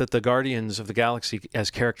really thought that the Guardians of the Galaxy as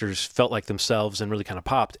characters felt like themselves and really kind of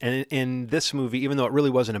popped. And in this movie, even though it really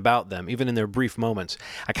wasn't about them, even in their brief moments,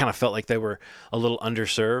 I kind of felt like they were a little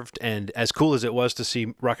underserved. And as cool as it was to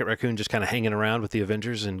see Rocket Raccoon just kind of hanging around with the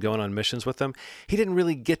Avengers and going on missions with them, he didn't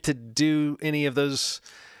really get to do any of those.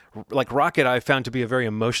 Like Rocket, I found to be a very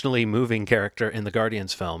emotionally moving character in the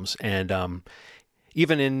Guardians films, and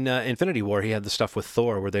even in Infinity War, he had the stuff with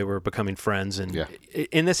Thor where they were becoming friends, and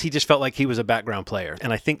in this, he just felt like he was a background player.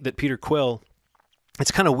 And I think that Peter Quill,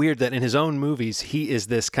 it's kind of weird that in his own movies, he is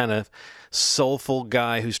this kind of soulful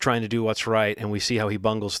guy who's trying to do what's right, and we see how he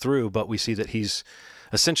bungles through, but we see that he's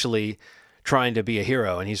essentially trying to be a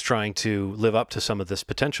hero, and he's trying to live up to some of this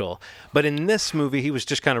potential. But in this movie, he was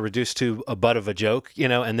just kind of reduced to a butt of a joke,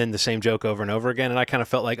 and then the same joke over and over again. And I kind of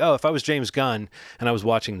felt like, oh, if I was James Gunn and I was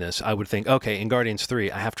watching this, I would think, okay, in Guardians 3,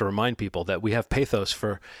 I have to remind people that we have pathos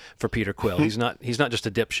for Peter Quill. He's not just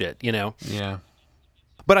a dipshit, Yeah.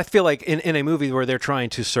 But I feel like in a movie where they're trying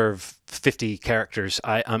to serve 50 characters,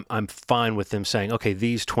 I'm fine with them saying, okay,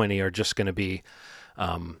 these 20 are just going to be,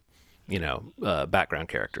 background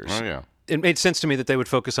characters. Oh yeah. It made sense to me that they would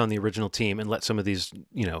focus on the original team and let some of these,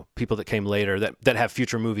 people that came later that have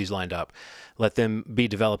future movies lined up, let them be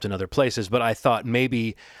developed in other places. But I thought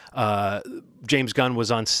maybe James Gunn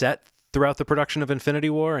was on set throughout the production of Infinity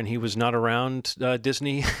War, and he was not around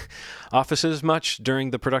Disney offices much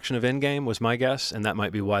during the production of Endgame, was my guess. And that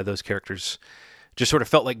might be why those characters just sort of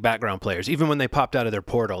felt like background players. Even when they popped out of their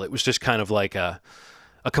portal, it was just kind of like a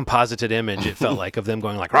composited image, it felt like, of them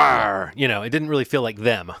going like, rawr, it didn't really feel like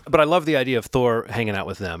them. But I love the idea of Thor hanging out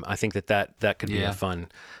with them. I think that could be a fun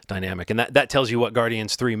dynamic. And that tells you what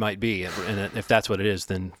Guardians 3 might be. And if that's what it is,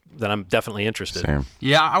 then I'm definitely interested. Same.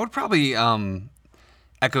 Yeah, I would probably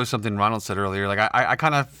echo something Ronald said earlier. Like, I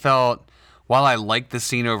kind of felt while I liked the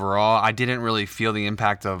scene overall, I didn't really feel the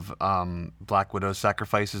impact of Black Widow's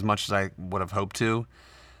sacrifice as much as I would have hoped to.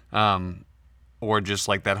 Or just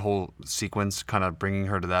like that whole sequence kind of bringing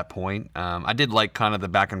her to that point. I did like kind of the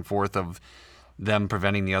back and forth of them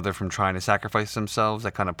preventing the other from trying to sacrifice themselves.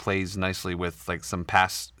 That kind of plays nicely with like some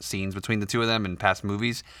past scenes between the two of them in past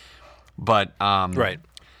movies. But Right.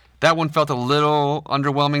 that one felt a little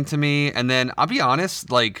underwhelming to me. And then I'll be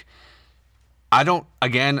honest, like,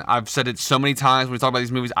 I've said it so many times when we talk about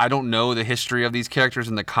these movies, I don't know the history of these characters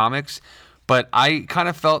in the comics, but I kind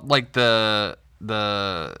of felt like the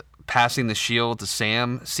passing the shield to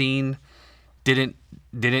Sam scene didn't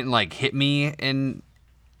like hit me in,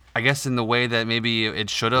 I guess, in the way that maybe it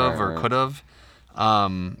should have or could have.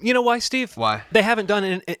 You know why, Steve? Why? They haven't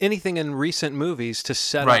done anything in recent movies to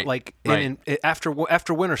set up like after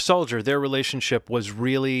Winter Soldier, their relationship was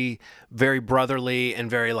really very brotherly and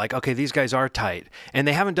very like, okay, these guys are tight, and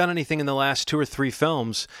they haven't done anything in the last 2 or 3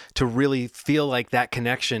 films to really feel like that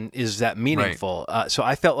connection is that meaningful. So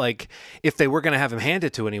I felt like if they were going to have him hand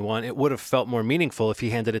it to anyone, it would have felt more meaningful if he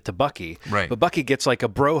handed it to Bucky. Right. But Bucky gets like a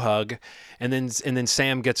bro hug, and then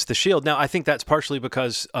Sam gets the shield. Now I think that's partially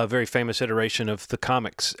because a very famous iteration of the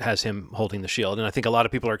comics has him holding the shield, and I think a lot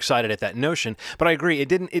of people are excited at that notion. But I agree,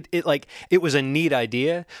 it was a neat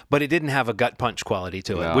idea, but it didn't have a gut punch quality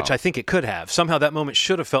to it, which I think it could have. Somehow that moment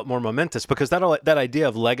should have felt more momentous, because that idea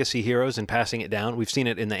of legacy heroes and passing it down, we've seen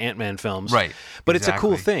it in the Ant-Man films, right? But it's a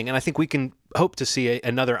cool thing, and I think we can hope to see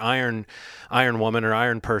another Iron Woman or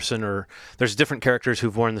Iron Person, or there's different characters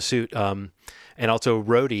who've worn the suit. And also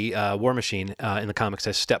Rhodey, War Machine, in the comics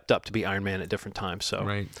has stepped up to be Iron Man at different times. So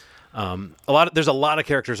right. There's a lot of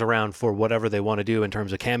characters around for whatever they want to do in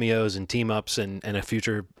terms of cameos and team ups and a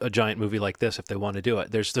giant movie like this if they want to do it.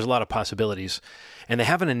 There's a lot of possibilities, and they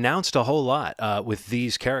haven't announced a whole lot with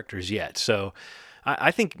these characters yet. So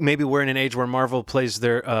I think maybe we're in an age where Marvel plays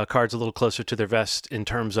their cards a little closer to their vest in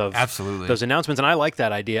terms of absolutely those announcements, and I like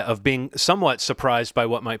that idea of being somewhat surprised by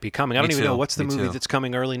what might be coming. I don't even know what's the movie that's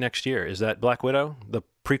coming early next year. Is that Black Widow, the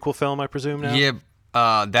prequel film, I presume now? Yeah,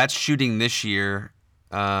 that's shooting this year.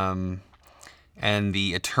 And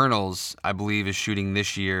the Eternals, I believe, is shooting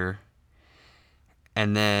this year.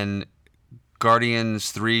 And then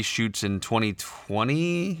Guardians 3 shoots in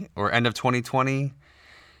 2020 or end of 2020.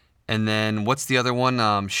 And then what's the other one?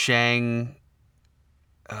 I'm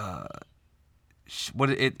not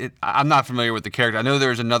familiar with the character. I know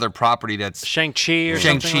there's another property that's Shang-Chi or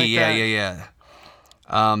something like that. Yeah.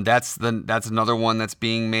 That's another one that's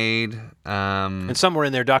being made. And somewhere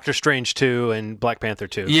in there, Doctor Strange 2 and Black Panther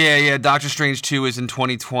 2. Yeah. Doctor Strange 2 is in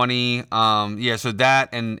 2020. So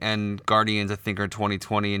that and Guardians, I think, are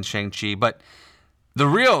 2020, and Shang-Chi. But the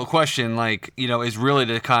real question, is really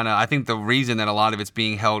to kind of, I think the reason that a lot of it's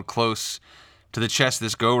being held close to the chest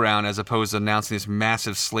this go-round as opposed to announcing this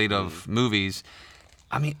massive slate of movies.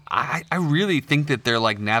 I mean, I really think that they're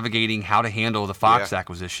navigating how to handle the Fox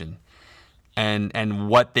acquisition. And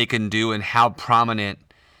what they can do and how prominent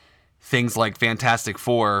things like Fantastic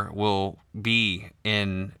Four will be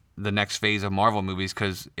in the next phase of Marvel movies,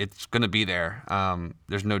 because it's going to be there.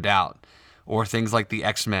 There's no doubt. Or things like the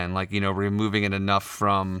X-Men, removing it enough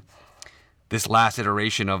from this last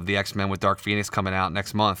iteration of the X-Men with Dark Phoenix coming out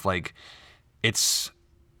next month. It's,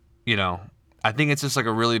 I think it's just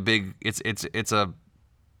a really big, it's a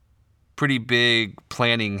pretty big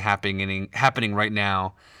planning happening right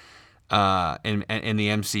now. In the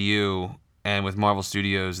MCU and with Marvel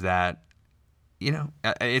Studios that,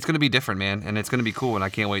 it's going to be different, man, and it's going to be cool, and I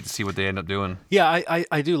can't wait to see what they end up doing. Yeah,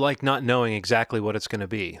 I do like not knowing exactly what it's going to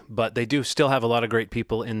be, but they do still have a lot of great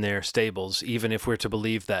people in their stables, even if we're to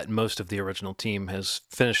believe that most of the original team has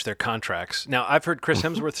finished their contracts. Now, I've heard Chris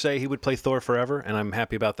Hemsworth say he would play Thor forever, and I'm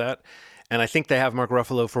happy about that. And I think they have Mark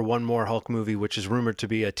Ruffalo for one more Hulk movie, which is rumored to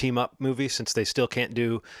be a team-up movie, since they still can't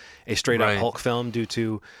do a straight-up Hulk film due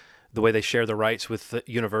to the way they share the rights with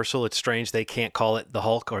Universal. It's strange they can't call it the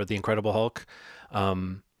Hulk or the Incredible Hulk.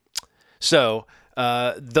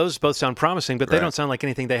 Those both sound promising, but they don't sound like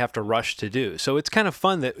anything they have to rush to do. So it's kind of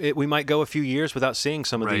fun that we might go a few years without seeing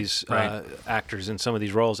some of these actors in some of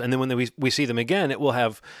these roles. And then when we see them again, it will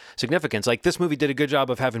have significance. Like, this movie did a good job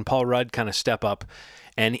of having Paul Rudd kind of step up.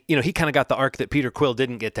 And, he kind of got the arc that Peter Quill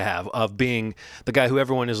didn't get to have, of being the guy who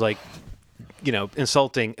everyone is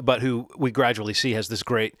insulting, but who we gradually see has this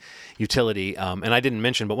great utility. And I didn't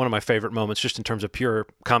mention, but one of my favorite moments, just in terms of pure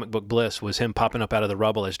comic book bliss, was him popping up out of the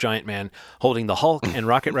rubble as Giant Man, holding the Hulk and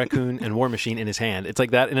Rocket Raccoon and War Machine in his hand. It's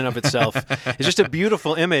like that in and of itself. It's just a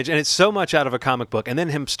beautiful image, and it's so much out of a comic book. And then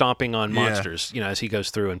him stomping on monsters, as he goes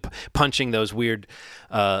through and punching those weird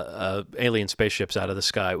alien spaceships out of the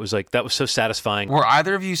sky. It was like, that was so satisfying. Were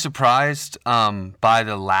either of you surprised by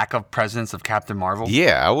the lack of presence of Captain Marvel?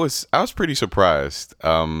 Yeah, I was pretty surprised.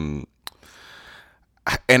 And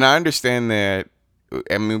I understand that.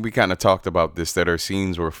 I mean, we kind of talked about this, that her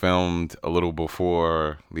scenes were filmed a little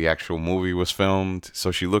before the actual movie was filmed,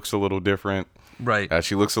 so she looks a little different. Right.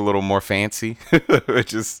 She looks a little more fancy,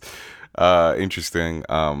 which is interesting.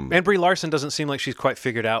 And Brie Larson doesn't seem like she's quite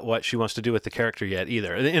figured out what she wants to do with the character yet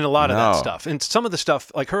either, in a lot of that stuff. And some of the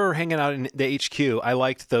stuff, like her hanging out in the HQ, I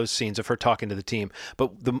liked those scenes of her talking to the team.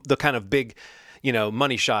 But the kind of big,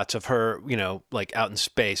 money shots of her, like out in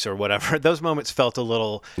space or whatever, those moments felt a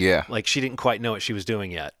little like she didn't quite know what she was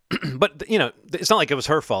doing yet. But, it's not like it was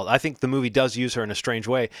her fault. I think the movie does use her in a strange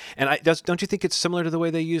way. And don't you think it's similar to the way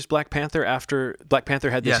they used Black Panther after Black Panther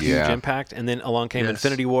had this huge impact, and then along came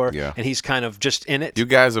Infinity War, and he's kind of just in it? You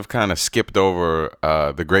guys have kind of skipped over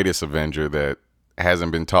the greatest Avenger that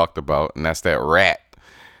hasn't been talked about, and that's that rat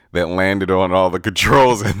that landed on all the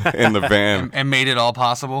controls in the van and made it all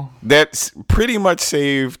possible. That's pretty much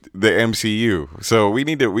saved the MCU. So we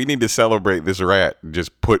need to celebrate this rat.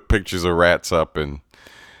 Just put pictures of rats up and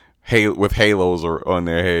with halos on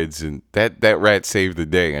their heads, and that rat saved the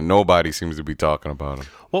day. And nobody seems to be talking about him.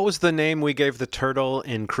 What was the name we gave the turtle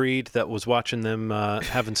in Creed that was watching them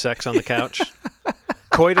having sex on the couch?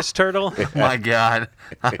 Coitus Turtle. Oh my God.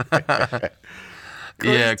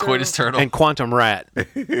 Coitus Turtle. And Quantum Rat.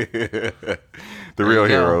 The real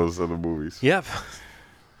heroes of the movies. Yep.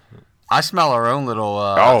 I smell our own little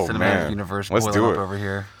cinematic universe boiling up over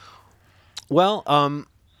here. Well,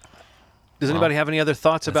 does anybody have any other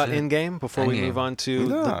thoughts about Endgame before we move on to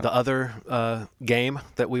the other game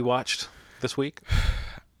that we watched this week?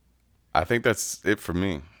 I think that's it for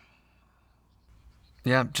me.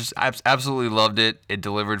 Yeah, just absolutely loved it. It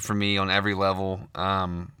delivered for me on every level.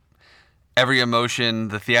 Every emotion,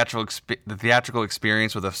 the theatrical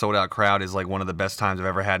experience with a sold out crowd is like one of the best times I've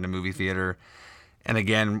ever had in a movie theater. And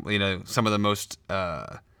again, some of the most,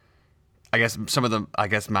 my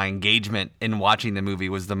engagement in watching the movie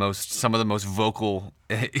was some of the most vocal,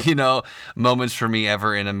 moments for me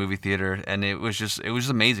ever in a movie theater. And it was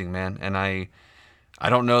amazing, man. And I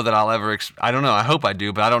don't know that I'll ever, I don't know, I hope I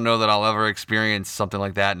do, but I don't know that I'll ever experience something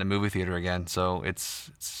like that in a movie theater again. So it's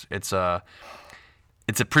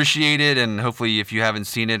appreciated, and hopefully, if you haven't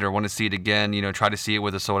seen it or want to see it again, try to see it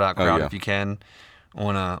with a sold out crowd if you can,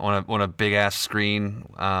 on a big ass screen,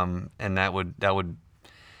 and that would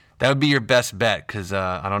be your best bet, because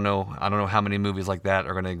I don't know how many movies like that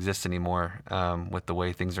are going to exist anymore, with the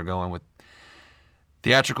way things are going with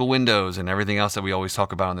theatrical windows and everything else that we always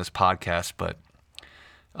talk about on this podcast, but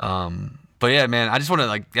yeah, man, I just want to,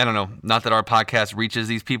 I don't know, not that our podcast reaches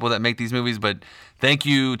these people that make these movies, but thank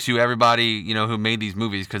you to everybody, who made these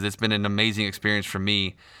movies, because it's been an amazing experience for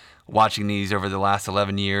me watching these over the last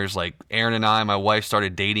 11 years. Like, Aaron and I, my wife,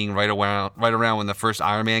 started dating right around when the first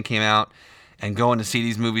Iron Man came out, and going to see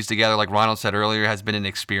these movies together, like Ronald said earlier, has been an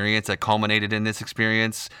experience that culminated in this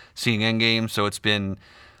experience, seeing Endgame. So it's been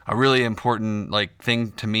a really important,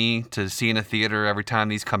 thing to me to see in a theater every time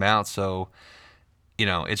these come out. So,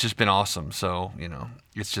 it's just been awesome. So,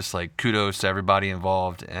 it's just kudos to everybody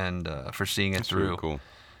involved and for seeing it through. Really cool.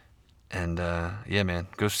 And yeah, man,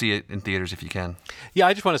 go see it in theaters if you can. Yeah,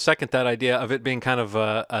 I just want to second that idea of it being kind of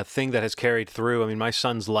a thing that has carried through. I mean, my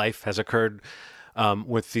son's life has occurred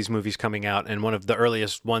with these movies coming out, and one of the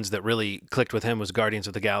earliest ones that really clicked with him was Guardians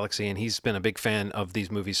of the Galaxy, and he's been a big fan of these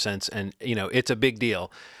movies since. And it's a big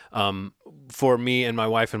deal for me and my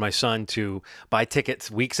wife and my son to buy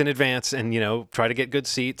tickets weeks in advance and try to get good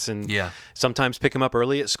seats, and sometimes pick them up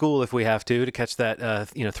early at school if we have to catch that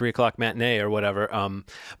 3:00 matinee or whatever.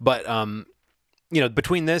 But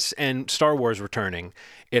between this and Star Wars returning,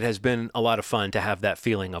 it has been a lot of fun to have that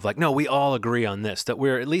feeling of no, we all agree on this, that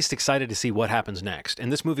we're at least excited to see what happens next.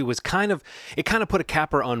 And this movie was kind of put a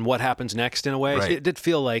capper on what happens next in a way. Right. It did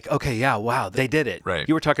feel like, okay, yeah, wow, they did it. Right.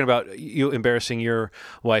 You were talking about you embarrassing your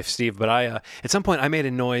wife, Steve, but at some point I made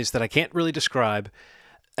a noise that I can't really describe.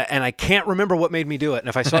 and I can't remember what made me do it. And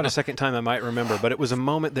if I saw it a second time, I might remember. But it was a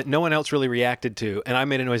moment that no one else really reacted to, and I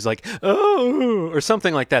made a noise like "oh" or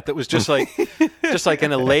something like that. That was just like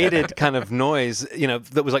an elated kind of noise,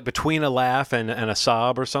 that was like between a laugh and a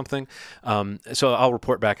sob or something. So I'll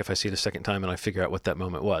report back if I see it a second time and I figure out what that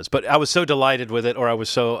moment was. But I was so delighted with it, or I was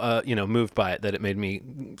so moved by it, that it made me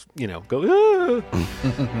go. Ah.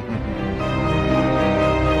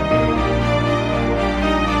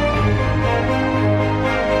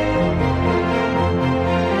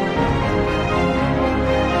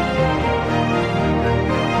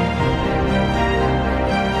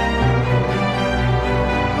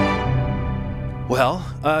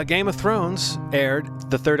 Well, Game of Thrones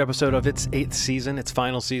aired the third episode of its 8th season, its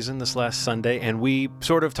final season, this last Sunday, and we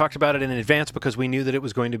sort of talked about it in advance because we knew that it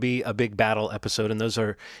was going to be a big battle episode, and those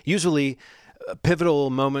are usually pivotal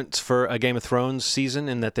moments for a Game of Thrones season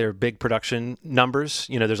in that they're big production numbers.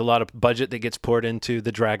 There's a lot of budget that gets poured into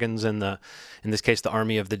the dragons and in this case, the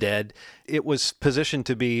Army of the Dead. It was positioned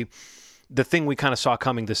to be the thing we kind of saw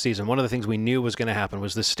coming this season. One of the things we knew was going to happen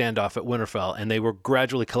was this standoff at Winterfell, and they were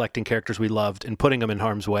gradually collecting characters we loved and putting them in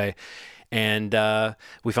harm's way. And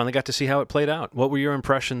we finally got to see how it played out. What were your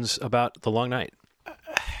impressions about The Long Night?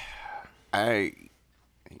 I'm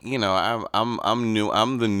new.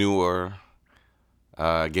 I'm the newer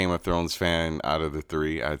Game of Thrones fan out of the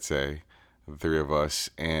three, I'd say, the three of us.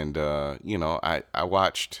 And I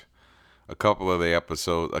watched a couple of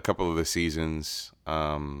the seasons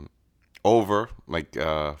over, like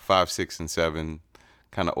 5, 6, and 7,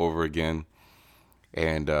 kind of over again.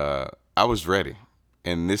 And I was ready.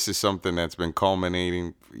 And this is something that's been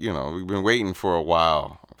culminating. We've been waiting for a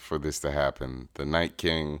while for this to happen. The Night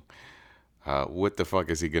King, what the fuck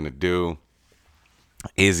is he gonna do?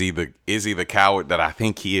 Is he the coward that I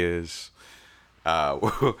think he is?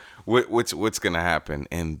 What's gonna happen?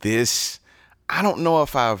 And this, I don't know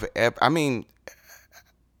if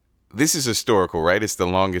this is historical, right? It's the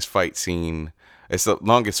longest fight scene. It's the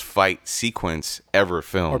longest fight sequence ever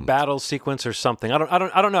filmed, or battle sequence, or something. I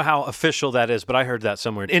don't know how official that is, but I heard that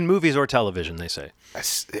somewhere in movies or television. They say.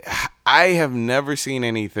 I have never seen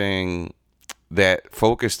anything that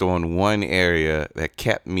focused on one area that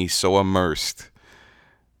kept me so immersed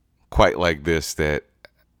quite like this. That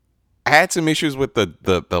I had some issues with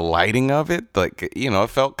the lighting of it. Like, it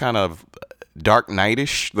felt kind of Dark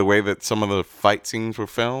Knight-ish, the way that some of the fight scenes were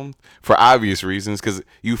filmed, for obvious reasons, because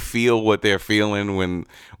you feel what they're feeling when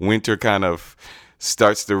winter kind of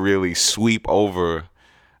starts to really sweep over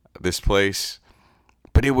this place.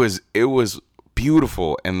 But it was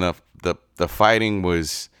beautiful, and the fighting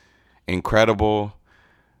was incredible.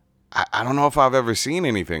 I don't know if I've ever seen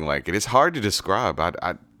anything like it. It's hard to describe.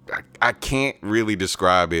 I can't really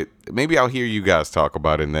describe it. Maybe I'll hear you guys talk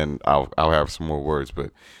about it, and then I'll have some more words,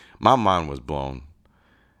 but my mind was blown,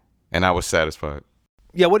 and I was satisfied.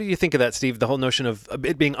 Yeah, what do you think of that, Steve? The whole notion of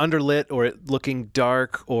it being underlit or it looking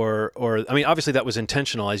dark, or I mean, obviously that was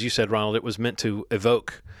intentional, as you said, Ronald. It was meant to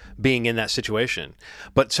evoke being in that situation.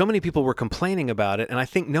 But so many people were complaining about it, and I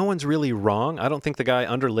think no one's really wrong. I don't think the guy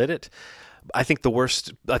underlit it. I think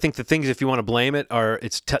the things, if you want to blame it, are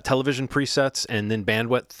it's television presets and then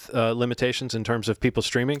bandwidth limitations in terms of people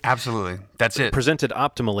streaming. Absolutely. That's it. Presented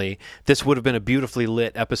optimally, this would have been a beautifully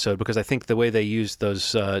lit episode, because I think the way they used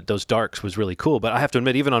those darks was really cool. But I have to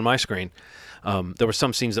admit, even on my screen, there were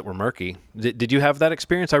some scenes that were murky. Did you have that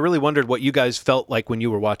experience? I really wondered what you guys felt like when you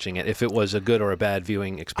were watching it, if it was a good or a bad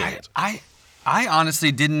viewing experience. I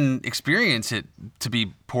honestly didn't experience it to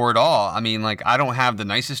be poor at all. I mean, like, I don't have the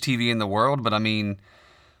nicest TV in the world, but I mean,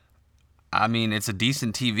 it's a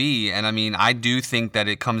decent TV. And I mean, I do think that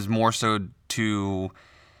it comes more so to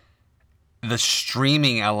the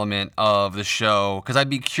streaming element of the show, because I'd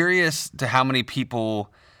be curious to how many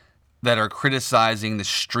people that are criticizing the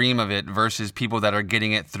stream of it versus people that are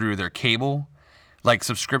getting it through their cable, like,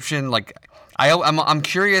 subscription. Like, I'm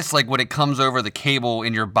curious, like, when it comes over the cable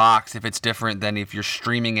in your box, if it's different than if you're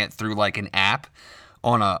streaming it through, like, an app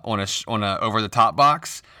on a over the top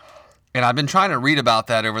box. And I've been trying to read about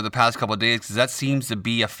that over the past couple of days, because that seems to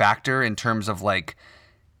be a factor in terms of, like,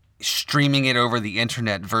 streaming it over the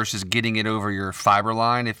internet versus getting it over your fiber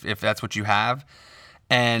line, if that's what you have.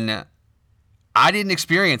 And I didn't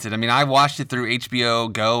experience it. I mean, I watched it through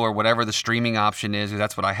HBO Go or whatever the streaming option is, because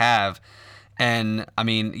that's what I have. And I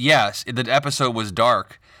mean, yes, the episode was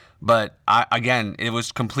dark, but it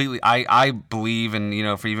was completely. I believe, and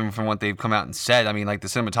even from what they've come out and said, I mean, like, the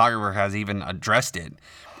cinematographer has even addressed it,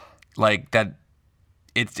 like that.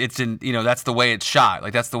 It's in, that's the way it's shot,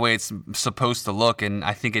 like that's the way it's supposed to look, and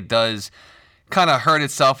I think it does kind of hurt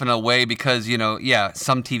itself in a way, because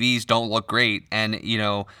some TVs don't look great, and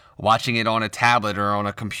watching it on a tablet or on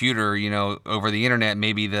a computer, over the internet,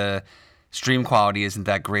 maybe the stream quality isn't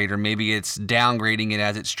that great, or maybe it's downgrading it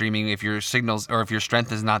as it's streaming if your signals or if your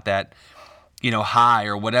strength is not that, high,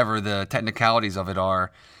 or whatever the technicalities of it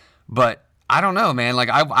are. But I don't know, man. Like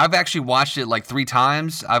I've actually watched it like 3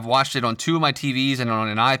 times. I've watched it on 2 of my TVs and on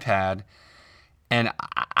an iPad, and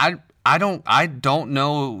I don't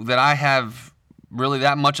know that I have really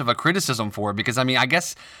that much of a criticism for it, because I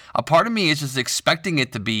guess a part of me is just expecting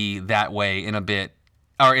it to be that way in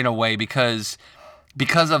a way because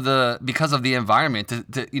of the environment,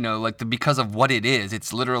 because of what it is.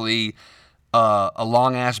 It's literally a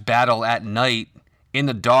long ass battle at night in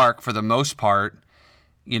the dark for the most part,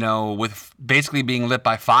 with basically being lit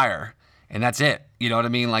by fire, and that's it. You know what I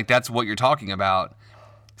mean? Like that's what you're talking about.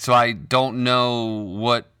 So I don't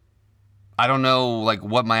know like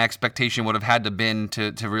what my expectation would have had to been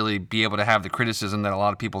to really be able to have the criticism that a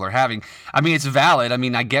lot of people are having. It's valid.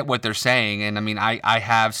 I get what they're saying, and I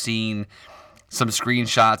have seen some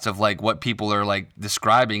screenshots of like what people are like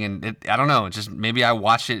describing, and I don't know, just maybe I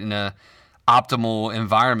watched it in a optimal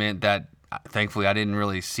environment that thankfully I didn't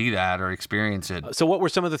really see that or experience it. So what were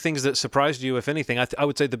some of the things that surprised you, if anything? I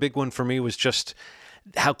would say the big one for me was just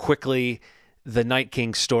how quickly the Night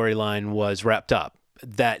King storyline was wrapped up.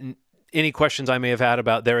 That any questions I may have had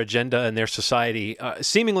about their agenda and their society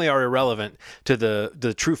seemingly are irrelevant to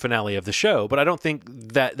the true finale of the show. But I don't think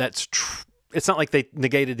that's true. It's not like they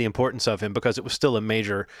negated the importance of him, because it was still a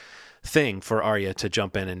major thing for Arya to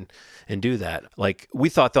jump in and do that. Like, we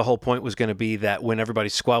thought the whole point was going to be that when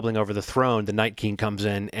everybody's squabbling over the throne, the Night King comes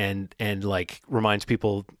in and like reminds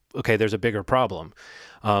people, okay, there's a bigger problem.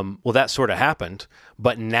 Well, that sort of happened,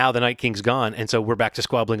 but now the Night King's gone, and so we're back to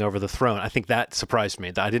squabbling over the throne. I think that surprised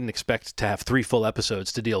me. I didn't expect to have 3 full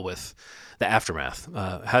episodes to deal with the aftermath.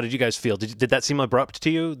 How did you guys feel? Did that seem abrupt to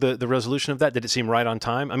you, the resolution of that? Did it seem right on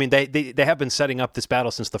time? They have been setting up this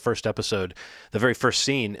battle since the first episode, the very first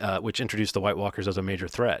scene, which introduced the White Walkers as a major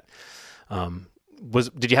threat.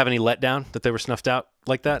 Did you have any letdown that they were snuffed out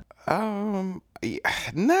like that?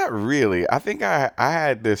 Not really. I think I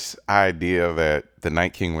had this idea that the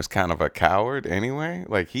Night King was kind of a coward anyway.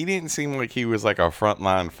 Like, he didn't seem like he was like a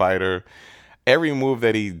frontline fighter. Every move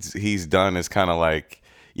that he's done is kind of like,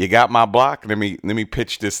 you got my block. Let me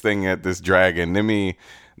pitch this thing at this dragon. Let me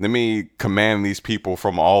command these people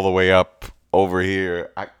from all the way up over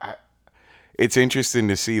here. It's interesting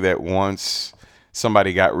to see that once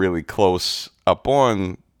somebody got really close up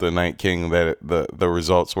on the Night King, that the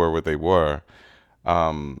results were what they were.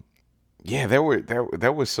 There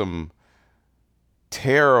was some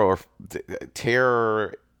terror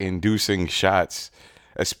inducing shots,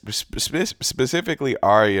 specifically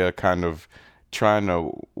Arya kind of trying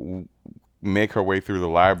to make her way through the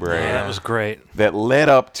library. Yeah, that was great. That led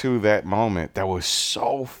up to that moment that was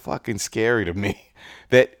so fucking scary to me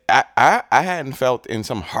that I hadn't felt in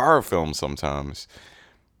some horror films sometimes.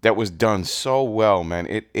 That was done so well, man.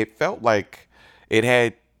 It felt like it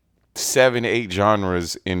had 7, 8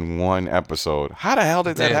 genres in one episode. How the hell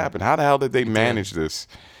did that happen? How the hell did they manage this?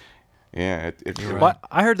 Yeah, Well,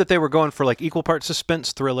 I heard that they were going for like equal parts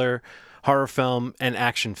suspense thriller, horror film, and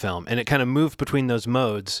action film, and it kind of moved between those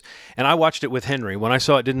modes. And I watched it with Henry. When I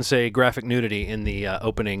saw it didn't say graphic nudity in the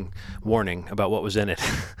opening warning about what was in it,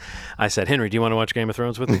 I said, Henry, do you want to watch Game of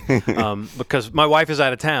Thrones with me? Because my wife is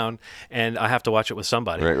out of town, and I have to watch it with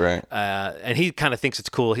somebody. Right. And he kind of thinks it's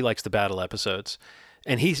cool. He likes the battle episodes.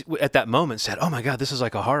 And he, at that moment, said, oh my God, this is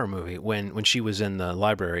like a horror movie when she was in the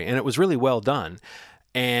library. And it was really well done.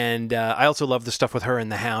 And I also love the stuff with her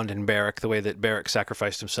and the Hound and Beric, the way that Beric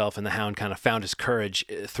sacrificed himself and the Hound kind of found his courage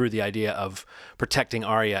through the idea of protecting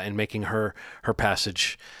Arya and making her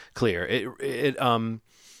passage clear. It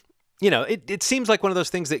seems like one of those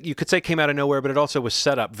things that you could say came out of nowhere, but it also was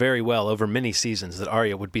set up very well over many seasons that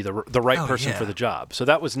Arya would be the right person for the job. So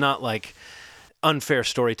that was not like unfair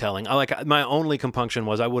storytelling. My only compunction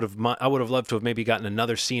was I would have loved to have maybe gotten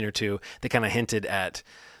another scene or two that kind of hinted at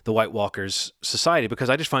the White Walkers' society, because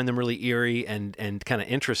I just find them really eerie and kind of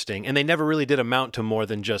interesting, and they never really did amount to more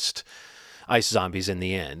than just ice zombies in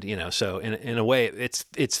the end, So in a way,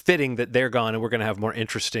 it's fitting that they're gone, and we're going to have more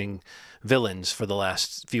interesting villains for the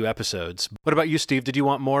last few episodes. What about you, Steve? Did you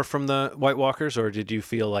want more from the White Walkers, or did you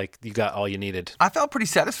feel like you got all you needed? I felt pretty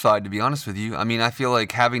satisfied, to be honest with you. I feel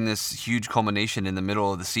like having this huge culmination in the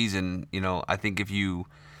middle of the season, I think if you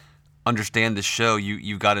understand the show,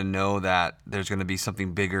 you've got to know that there's going to be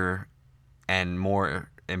something bigger and more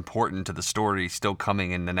important to the story still coming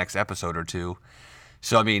in the next episode or two.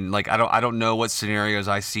 So I don't know what scenarios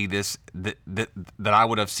I see that I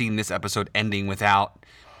would have seen this episode ending without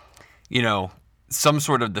some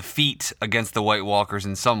sort of defeat against the White Walkers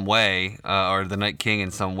in some way, or the Night King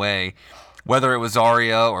in some way. Whether it was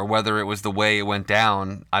Arya or whether it was the way it went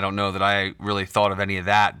down, I don't know that I really thought of any of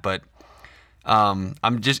that. But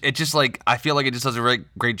I feel like it just does a really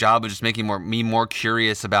great job of just making me more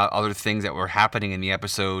curious about other things that were happening in the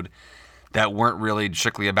episode that weren't really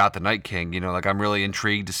strictly about the Night King. Like I'm really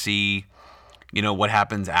intrigued to see, what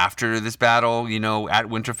happens after this battle, at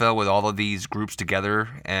Winterfell with all of these groups together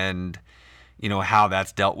and, how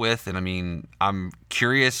that's dealt with. And I mean, I'm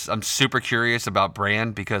super curious about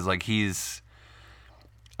Bran because like he's,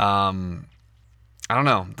 I don't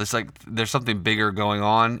know, there's something bigger going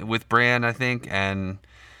on with Bran, I think. And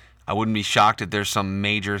I wouldn't be shocked if there's some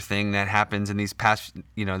major thing that happens in these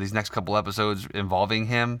these next couple episodes involving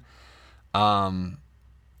him. And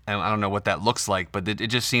I don't know what that looks like, but it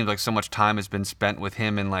just seems like so much time has been spent with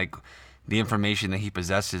him and like the information that he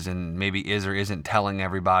possesses and maybe is or isn't telling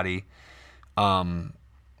everybody. So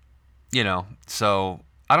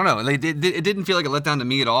I don't know. It didn't feel like a letdown to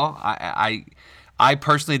me at all. I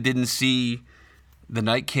personally didn't see the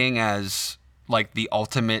Night King as like the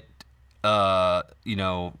ultimate, villain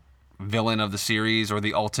of the series or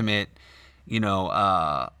the ultimate,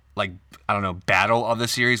 battle of the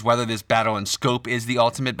series. Whether this battle in scope is the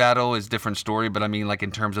ultimate battle is a different story. But I mean, like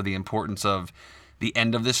in terms of the importance of the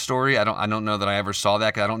end of this story, I don't know that I ever saw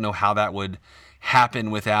that. 'Cause I don't know how that would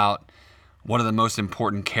happen without one of the most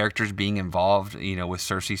important characters being involved. With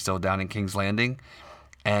Cersei still down in King's Landing,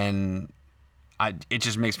 and it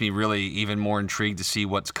just makes me really even more intrigued to see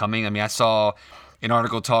what's coming. I mean, I saw an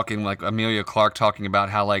article talking like Emilia Clarke talking about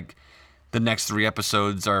how like the next 3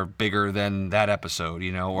 episodes are bigger than that episode,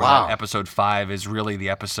 or Wow. that episode 5 is really the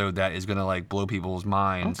episode that is going to like blow people's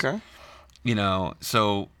minds. Okay.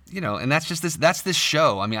 So, and that's this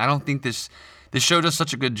show. I mean, I don't think this show does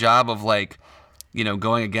such a good job of like,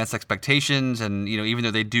 going against expectations. And, even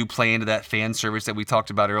though they do play into that fan service that we talked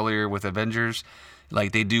about earlier with Avengers,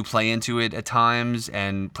 like they do play into it at times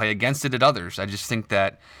and play against it at others. I just think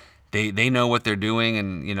that they know what they're doing.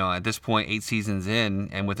 And, at this point, 8 seasons in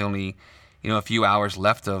and with only, a few hours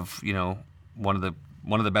left of, one of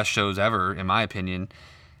the best shows ever, in my opinion,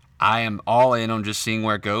 I am all in on just seeing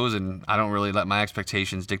where it goes, and I don't really let my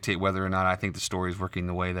expectations dictate whether or not I think the story is working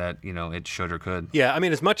the way that it should or could. Yeah, I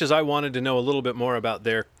mean, as much as I wanted to know a little bit more about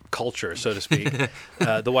their culture, so to speak,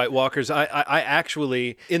 the White Walkers, I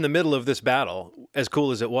actually, in the middle of this battle, as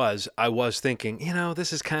cool as it was, I was thinking,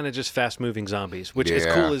 this is kind of just fast-moving zombies, which is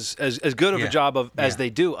cool as good of a job as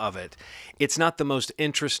they do of it. It's not the most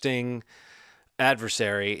interesting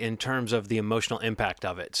adversary in terms of the emotional impact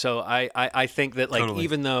of it. So I think that like Totally.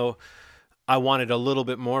 even though I wanted a little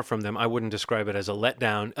bit more from them, I wouldn't describe it as a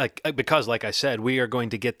letdown because like I said, we are going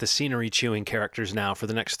to get the scenery chewing characters now for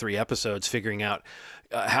the next 3 episodes, figuring out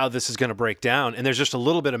how this is going to break down. And there's just a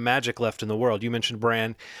little bit of magic left in the world. You mentioned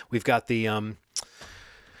Bran. We've got the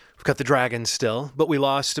dragons still, but we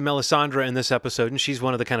lost Melisandre in this episode, and she's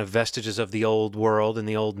one of the kind of vestiges of the old world and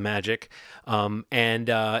the old magic.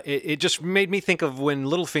 It just made me think of when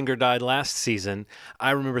Littlefinger died last season.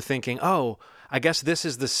 I remember thinking, oh, I guess this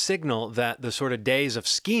is the signal that the sort of days of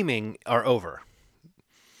scheming are over.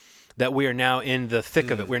 That we are now in the thick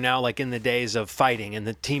of it. We're now like in the days of fighting and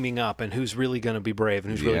the teaming up and who's really going to be brave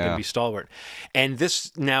and who's really going to be stalwart. And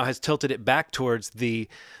this now has tilted it back towards the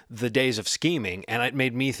days of scheming. And it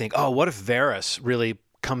made me think, oh, what if Varys really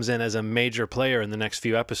comes in as a major player in the next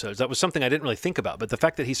few episodes? That was something I didn't really think about. But the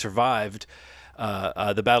fact that he survived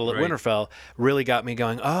the battle at Winterfell really got me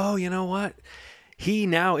going, oh, you know what? He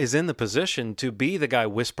now is in the position to be the guy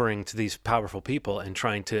whispering to these powerful people and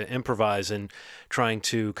trying to improvise and trying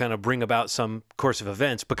to kind of bring about some course of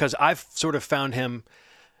events, because I've sort of found him,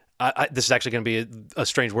 this is actually going to be a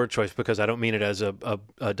strange word choice because I don't mean it as a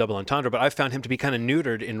double entendre, but I've found him to be kind of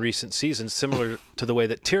neutered in recent seasons, similar to the way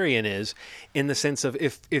that Tyrion is, in the sense of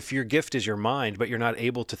if your gift is your mind, but you're not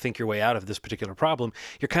able to think your way out of this particular problem,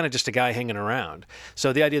 you're kind of just a guy hanging around.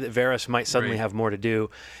 So the idea that Varys might suddenly have more to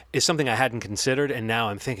do is something I hadn't considered, and now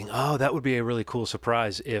I'm thinking, oh, that would be a really cool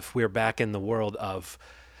surprise if we're back in the world of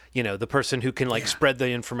the person who can spread the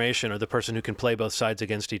information or the person who can play both sides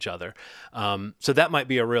against each other. So that might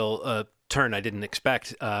be a real turn I didn't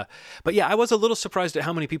expect. But yeah, I was a little surprised at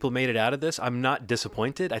how many people made it out of this. I'm not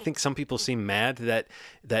disappointed. I think some people seem mad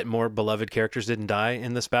that more beloved characters didn't die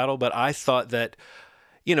in this battle. But I thought that,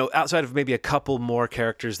 outside of maybe a couple more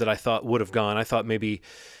characters that I thought would have gone, I thought maybe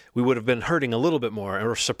we would have been hurting a little bit more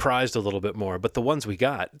or surprised a little bit more. But the ones we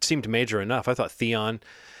got seemed major enough. I thought Theon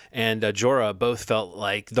and Jorah both felt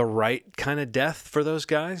like the right kind of death for those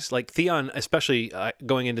guys. Like Theon, especially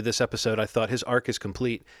going into this episode, I thought his arc is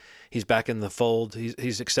complete. He's back in the fold.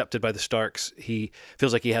 He's accepted by the Starks. He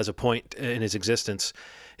feels like he has a point in his existence.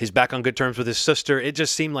 He's back on good terms with his sister. It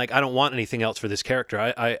just seemed like I don't want anything else for this character.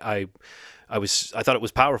 I thought it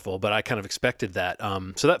was powerful, but I kind of expected that.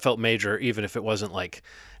 So that felt major, even if it wasn't like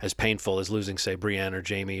as painful as losing, say, Brienne or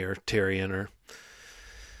Jaime or Tyrion or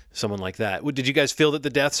someone like that. Did you guys feel that the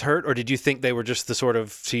deaths hurt, or did you think they were just the sort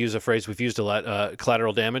of, to use a phrase we've used a lot,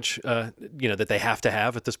 collateral damage? That they have to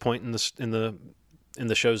have at this point in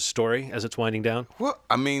the show's story as it's winding down. Well,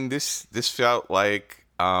 I mean, this felt like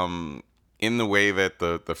in the way that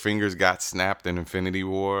the fingers got snapped in Infinity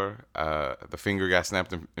War, the finger got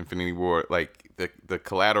snapped in Infinity War. Like the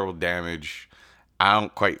collateral damage, I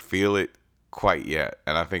don't quite feel it quite yet,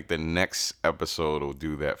 and I think the next episode will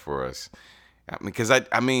do that for us. Because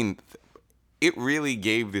I mean, it really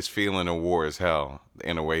gave this feeling of war as hell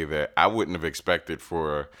in a way that I wouldn't have expected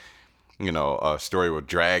for, a story with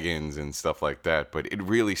dragons and stuff like that. But it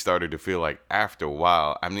really started to feel like after a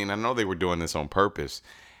while. I mean, I know they were doing this on purpose.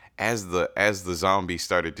 As the zombies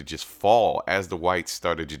started to just fall, as the whites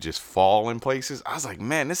started to just fall in places, I was like,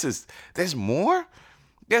 man, there's more.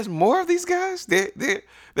 There's more of these guys. They're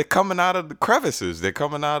coming out of the crevices. They're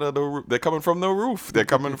coming from the roof. They're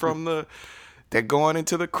coming from they're going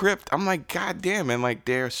into the crypt. I'm like, God damn, man, like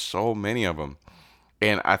there's so many of them.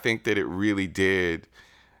 And I think that it really did.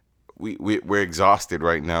 We're exhausted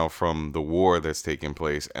right now from the war that's taking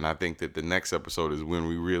place. And I think that the next episode is when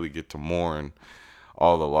we really get to mourn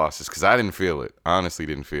all the losses. Because I didn't feel it. I honestly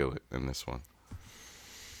didn't feel it in this one.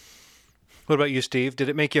 What about you, Steve? Did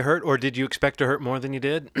it make you hurt, or did you expect to hurt more than you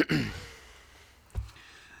did?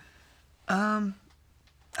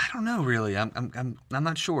 I don't know, really. I'm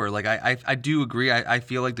not sure. Like I do agree. I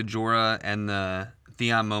feel like the Jorah and the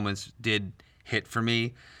Theon moments did hit for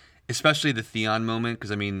me, especially the Theon moment,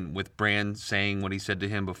 because I mean, with Bran saying what he said to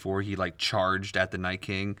him before he like charged at the Night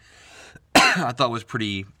King, I thought was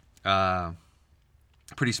pretty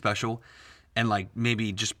special, and like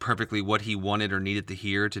maybe just perfectly what he wanted or needed to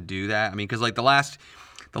hear to do that. I mean, because like the last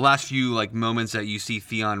few like moments that you see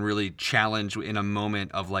Theon really challenge in a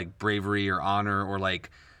moment of like bravery or honor or like,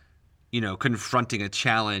 confronting a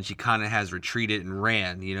challenge, he kind of has retreated and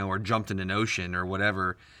ran, or jumped in an ocean or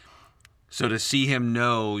whatever. So to see him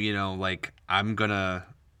know, like I know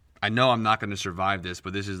I'm not going to survive this,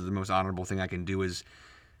 but this is the most honorable thing I can do is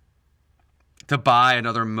to buy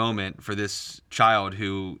another moment for this child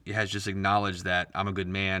who has just acknowledged that I'm a good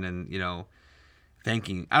man and,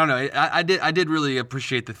 thanking. I don't know. I did really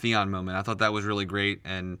appreciate the Theon moment. I thought that was really great.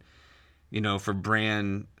 And, for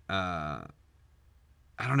Bran,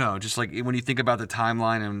 I don't know, just like when you think about the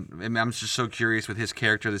timeline, and I'm just so curious with his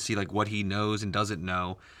character to see like what he knows and doesn't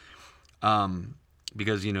know.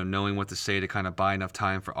 Because, knowing what to say to kind of buy enough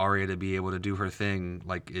time for Arya to be able to do her thing,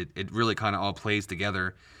 like it really kind of all plays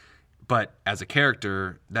together. But as a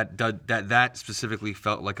character, that specifically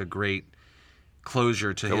felt like a great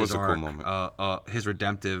closure to his arc, cool his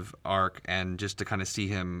redemptive arc, and just to kind of see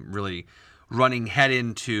him really running head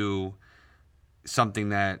into something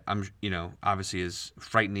that obviously is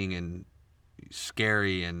frightening and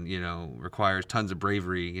scary and requires tons of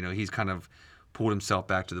bravery. He's kind of pulled himself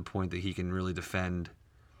back to the point that he can really defend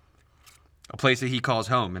a place that he calls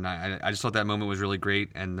home, and I just thought that moment was really great,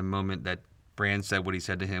 and the moment that Bran said what he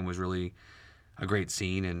said to him was really a great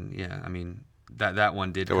scene. And yeah, I mean that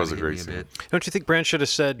one did. It was a great scene. Bit. Don't you think Bran should have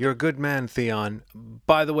said, "You're a good man, Theon.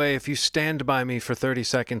 By the way, if you stand by me for 30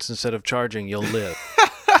 seconds instead of charging, you'll live."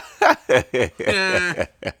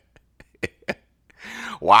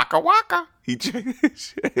 Waka waka.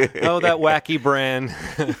 Oh, that wacky Bran.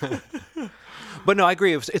 But no, I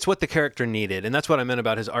agree. It's what the character needed, and that's what I meant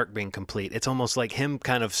about his arc being complete. It's almost like him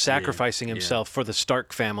kind of sacrificing himself for the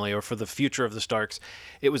Stark family or for the future of the Starks.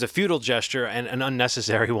 It was a futile gesture and an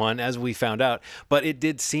unnecessary one, as we found out, but it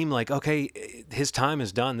did seem like, okay, his time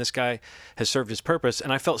is done. This guy has served his purpose,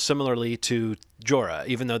 and I felt similarly to Jorah,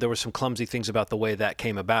 even though there were some clumsy things about the way that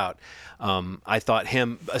came about. I thought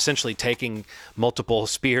him essentially taking multiple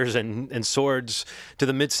spears and swords to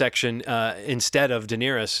the midsection instead of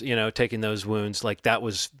Daenerys, taking those wounds. Like that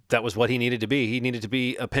was what he needed to be. He needed to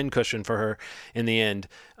be a pincushion for her in the end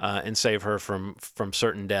and save her from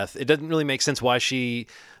certain death. It doesn't really make sense why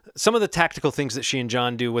some of the tactical things that she and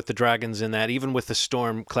Jon do with the dragons in that, even with the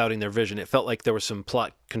storm clouding their vision, it felt like there were some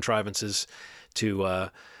plot contrivances to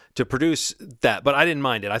produce that, but I didn't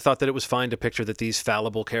mind it. I thought that it was fine to picture that these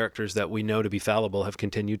fallible characters that we know to be fallible have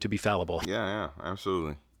continued to be fallible. Yeah,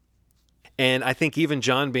 absolutely. And I think even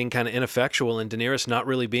Jon being kind of ineffectual and Daenerys not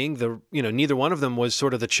really being neither one of them was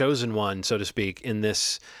sort of the chosen one, so to speak, in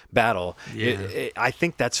this battle. Yeah. I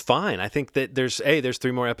think that's fine. I think that there's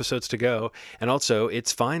 3 more episodes to go. And also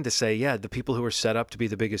it's fine to say, yeah, the people who are set up to be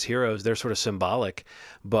the biggest heroes, they're sort of symbolic,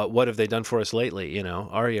 but what have they done for us lately?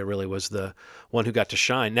 Arya really was the one who got to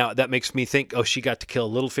shine. Now that makes me think, she got to kill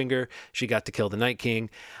Littlefinger. She got to kill the Night King.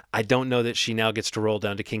 I don't know that she now gets to roll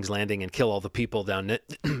down to King's Landing and kill all the people down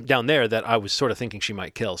there that I was sort of thinking she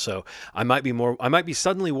might kill. So I might be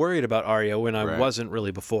suddenly worried about Arya when I wasn't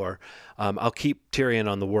really before. I'll keep Tyrion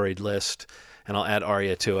on the worried list, and I'll add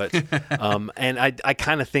Arya to it. And I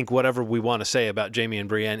kind of think whatever we want to say about Jaime and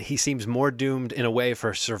Brienne, he seems more doomed in a way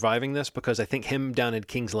for surviving this, because I think him down at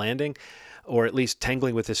King's Landing, or at least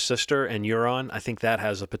tangling with his sister and Euron, I think that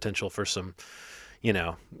has a potential for some,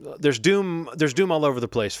 there's doom all over the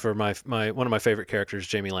place for my one of my favorite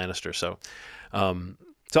characters, Jaime Lannister. So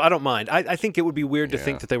I don't mind. I think it would be weird to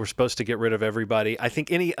think that they were supposed to get rid of everybody. I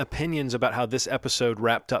think any opinions about how this episode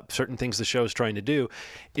wrapped up certain things the show is trying to do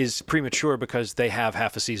is premature, because they have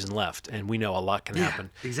half a season left, and we know a lot can happen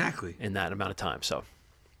exactly in that amount of time. So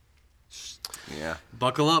Yeah.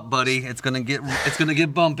 buckle up, buddy. It's gonna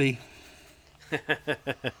get bumpy.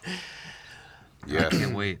 Yeah. I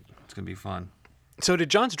can't wait. It's gonna be fun. So did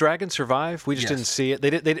Jon's dragon survive? We just Yes. didn't see it. They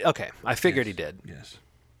did. Okay, I figured he did. Yes.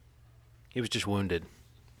 He was just wounded.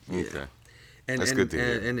 Okay. And, That's good to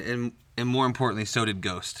hear. And more importantly, so did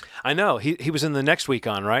Ghost. I know. He was in the next week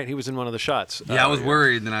on, right? He was in one of the shots. Yeah, I was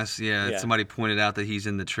worried. Then Yeah. somebody pointed out that he's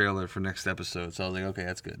in the trailer for next episode. So I was like, okay,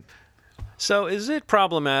 that's good. So is it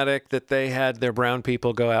problematic that they had their brown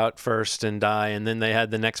people go out first and die, and then they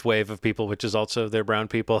had the next wave of people, which is also their brown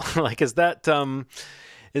people? Like, is that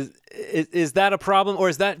is that a problem, or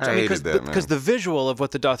is that hated that, because the visual of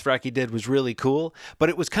what the Dothraki did was really cool, but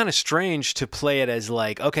it was kind of strange to play it as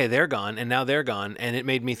like, okay, they're gone and now they're gone, and it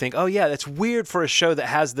made me think, oh yeah, that's weird for a show that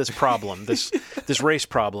has this problem, this race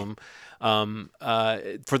problem.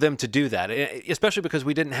 For them to do that, especially because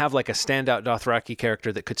we didn't have like a standout Dothraki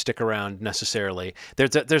character that could stick around necessarily.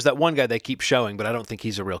 There's that one guy they keep showing, but I don't think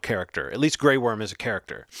he's a real character. At least Grey Worm is a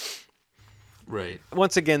character. Right.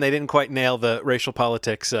 Once again, they didn't quite nail the racial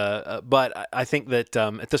politics, but I think that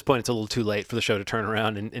at this point it's a little too late for the show to turn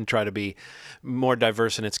around and try to be more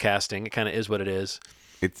diverse in its casting. It kind of is what it is.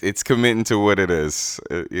 It's committing to what it is.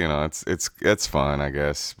 It's fun, I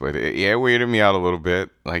guess. But it weirded me out a little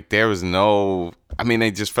bit. Like, there was no... I mean,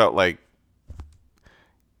 they just felt like...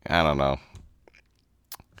 I don't know.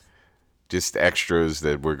 Just extras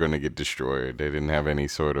that were going to get destroyed. They didn't have any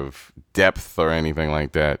sort of depth or anything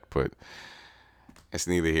like that. But it's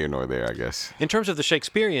neither here nor there, I guess. In terms of the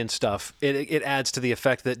Shakespearean stuff, it adds to the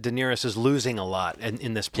effect that Daenerys is losing a lot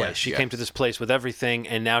in this place. Yes, she came to this place with everything,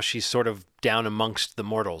 and now she's sort of down amongst the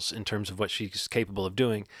mortals in terms of what she's capable of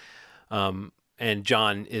doing. And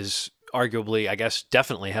Jon is arguably, I guess,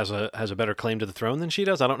 definitely has a better claim to the throne than she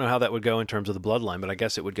does. I don't know how that would go in terms of the bloodline, but I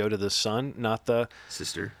guess it would go to the son, not the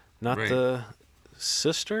Sister. the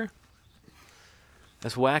sister.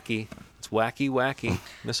 That's wacky. It's wacky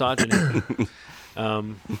misogyny.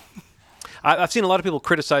 I've seen a lot of people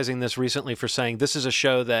criticizing this recently for saying this is a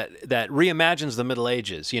show that reimagines the Middle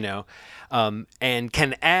Ages, and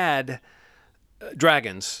can add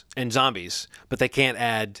dragons and zombies, but they can't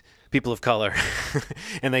add people of color,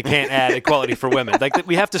 and they can't add equality for women. Like,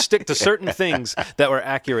 we have to stick to certain things that were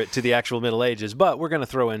accurate to the actual Middle Ages, but we're going to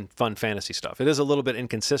throw in fun fantasy stuff. It is a little bit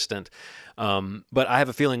inconsistent, but I have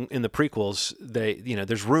a feeling in the prequels,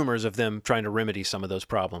 there's rumors of them trying to remedy some of those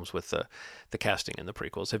problems with the casting in the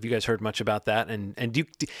prequels. Have you guys heard much about that? And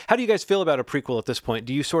how do you guys feel about a prequel at this point?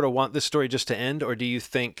 Do you sort of want this story just to end, or do you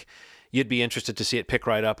think you'd be interested to see it pick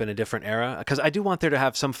right up in a different era? Because I do want there to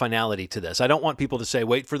have some finality to this. I don't want people to say,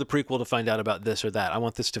 wait for the prequel to find out about this or that. I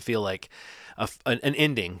want this to feel like an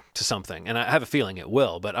ending to something. And I have a feeling it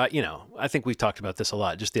will. But, I think we've talked about this a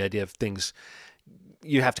lot. Just the idea of things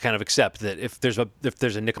you have to kind of accept that if there's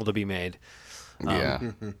a nickel to be made.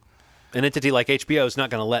 Yeah. An entity like HBO is not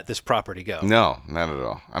going to let this property go. No, not at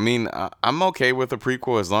all. I mean, I'm okay with a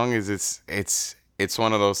prequel as long as it's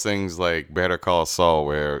one of those things like Better Call Saul,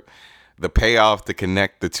 where the payoff to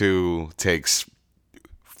connect the two takes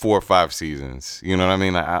 4 or 5 seasons. You know what I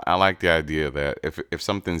mean? I like the idea that if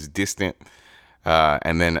something's distant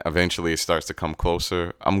and then eventually it starts to come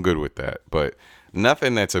closer, I'm good with that. But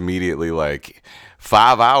nothing that's immediately like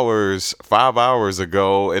 5 hours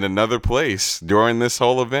ago in another place during this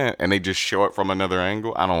whole event, and they just show it from another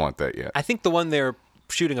angle. I don't want that yet. I think the one they're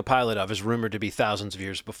shooting a pilot of is rumored to be thousands of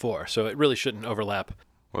years before, so it really shouldn't overlap.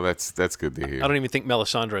 Well, that's good to hear. I don't even think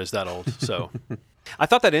Melisandre is that old. So I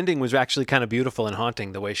thought that ending was actually kind of beautiful and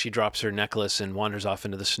haunting, the way she drops her necklace and wanders off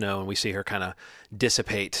into the snow, and we see her kind of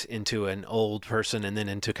dissipate into an old person and then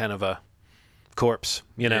into kind of a corpse.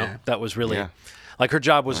 Yeah. That was really like her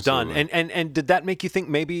job was Absolutely. done. And did that make you think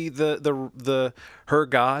maybe the her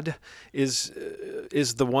god is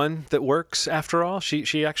the one that works after all?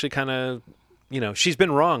 She actually kind of, she's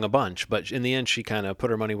been wrong a bunch, but in the end she kind of put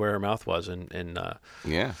her money where her mouth was, and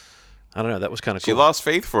Yeah. I don't know, that was kind of She cool. lost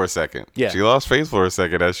faith for a second. Yeah. She lost faith for a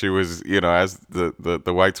second as she was, as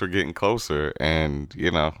the whites were getting closer, and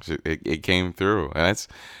it came through, and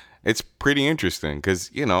it's pretty interesting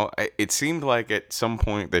because it seemed like at some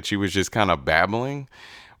point that she was just kind of babbling,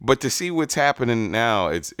 but to see what's happening now,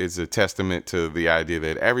 it's a testament to the idea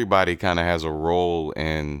that everybody kind of has a role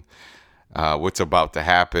in what's about to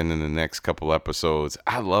happen in the next couple episodes.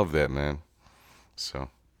 I love that, man. So.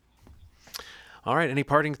 All right, any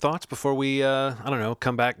parting thoughts before we,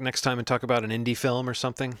 come back next time and talk about an indie film or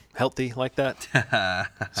something healthy like that?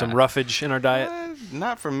 Some roughage in our diet?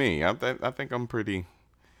 Not for me. I think I'm pretty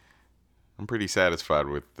satisfied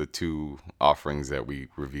with the two offerings that we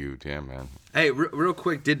reviewed. Yeah, man. Hey, real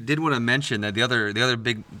quick, did want to mention that the other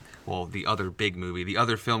big movie, the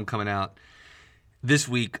other film coming out this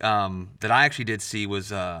week that I actually did see was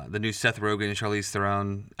the new Seth Rogen and Charlize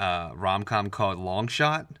Theron rom-com called Long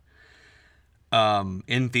Shot.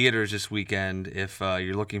 In theaters this weekend, if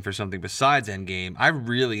you're looking for something besides Endgame. I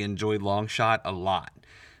really enjoyed Long Shot a lot.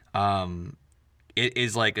 It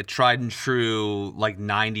is like a tried and true, like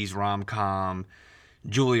 90s rom-com,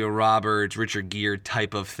 Julia Roberts, Richard Gere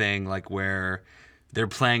type of thing, like where they're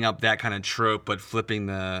playing up that kind of trope, but flipping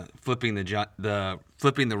the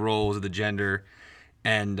roles of the gender,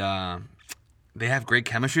 and they have great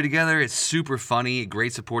chemistry together. It's super funny,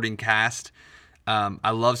 great supporting cast.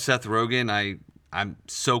 I love Seth Rogen. I'm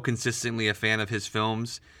so consistently a fan of his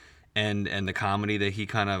films and the comedy that he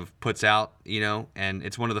kind of puts out, and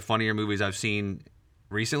it's one of the funnier movies I've seen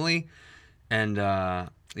recently. And,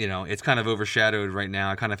 it's kind of overshadowed right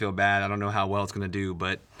now. I kind of feel bad. I don't know how well it's going to do,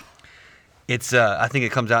 but it's, I think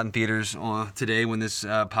it comes out in theaters today when this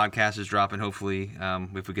podcast is dropping, hopefully,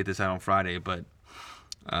 if we get this out on Friday. But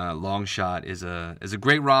Long Shot is a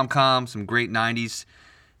great rom-com, some great 90s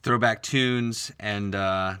throwback tunes, and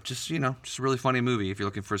just a really funny movie if you're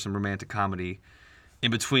looking for some romantic comedy in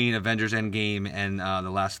between Avengers Endgame and the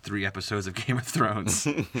last 3 episodes of Game of Thrones.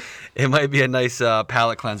 It might be a nice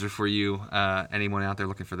palate cleanser for you, anyone out there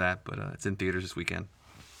looking for that, but it's in theaters this weekend.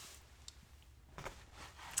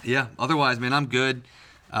 Yeah, otherwise, man, I'm good.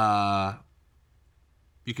 You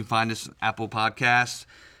can find us Apple Podcasts,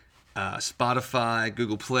 Spotify,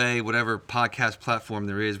 Google Play, whatever podcast platform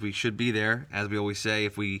there is, we should be there. As we always say,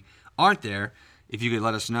 if we aren't there, if you could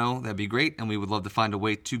let us know, that'd be great, and we would love to find a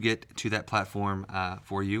way to get to that platform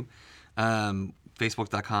for you.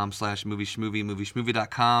 Facebook.com/movieschmovie,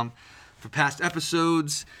 movieschmovie.com for past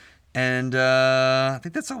episodes, and I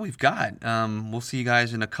think that's all we've got. We'll see you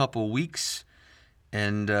guys in a couple weeks,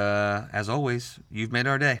 and as always, you've made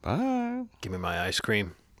our day. Bye. Give me my ice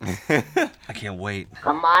cream. I can't wait.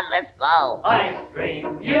 Come on, let's go. Ice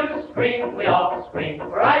cream, you scream, we all scream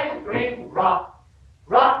for ice cream. Rock,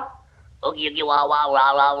 rock. Oogie, oogie, wah, wah,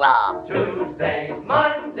 rah, rah, rah. Tuesday,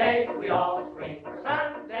 Monday, we all scream.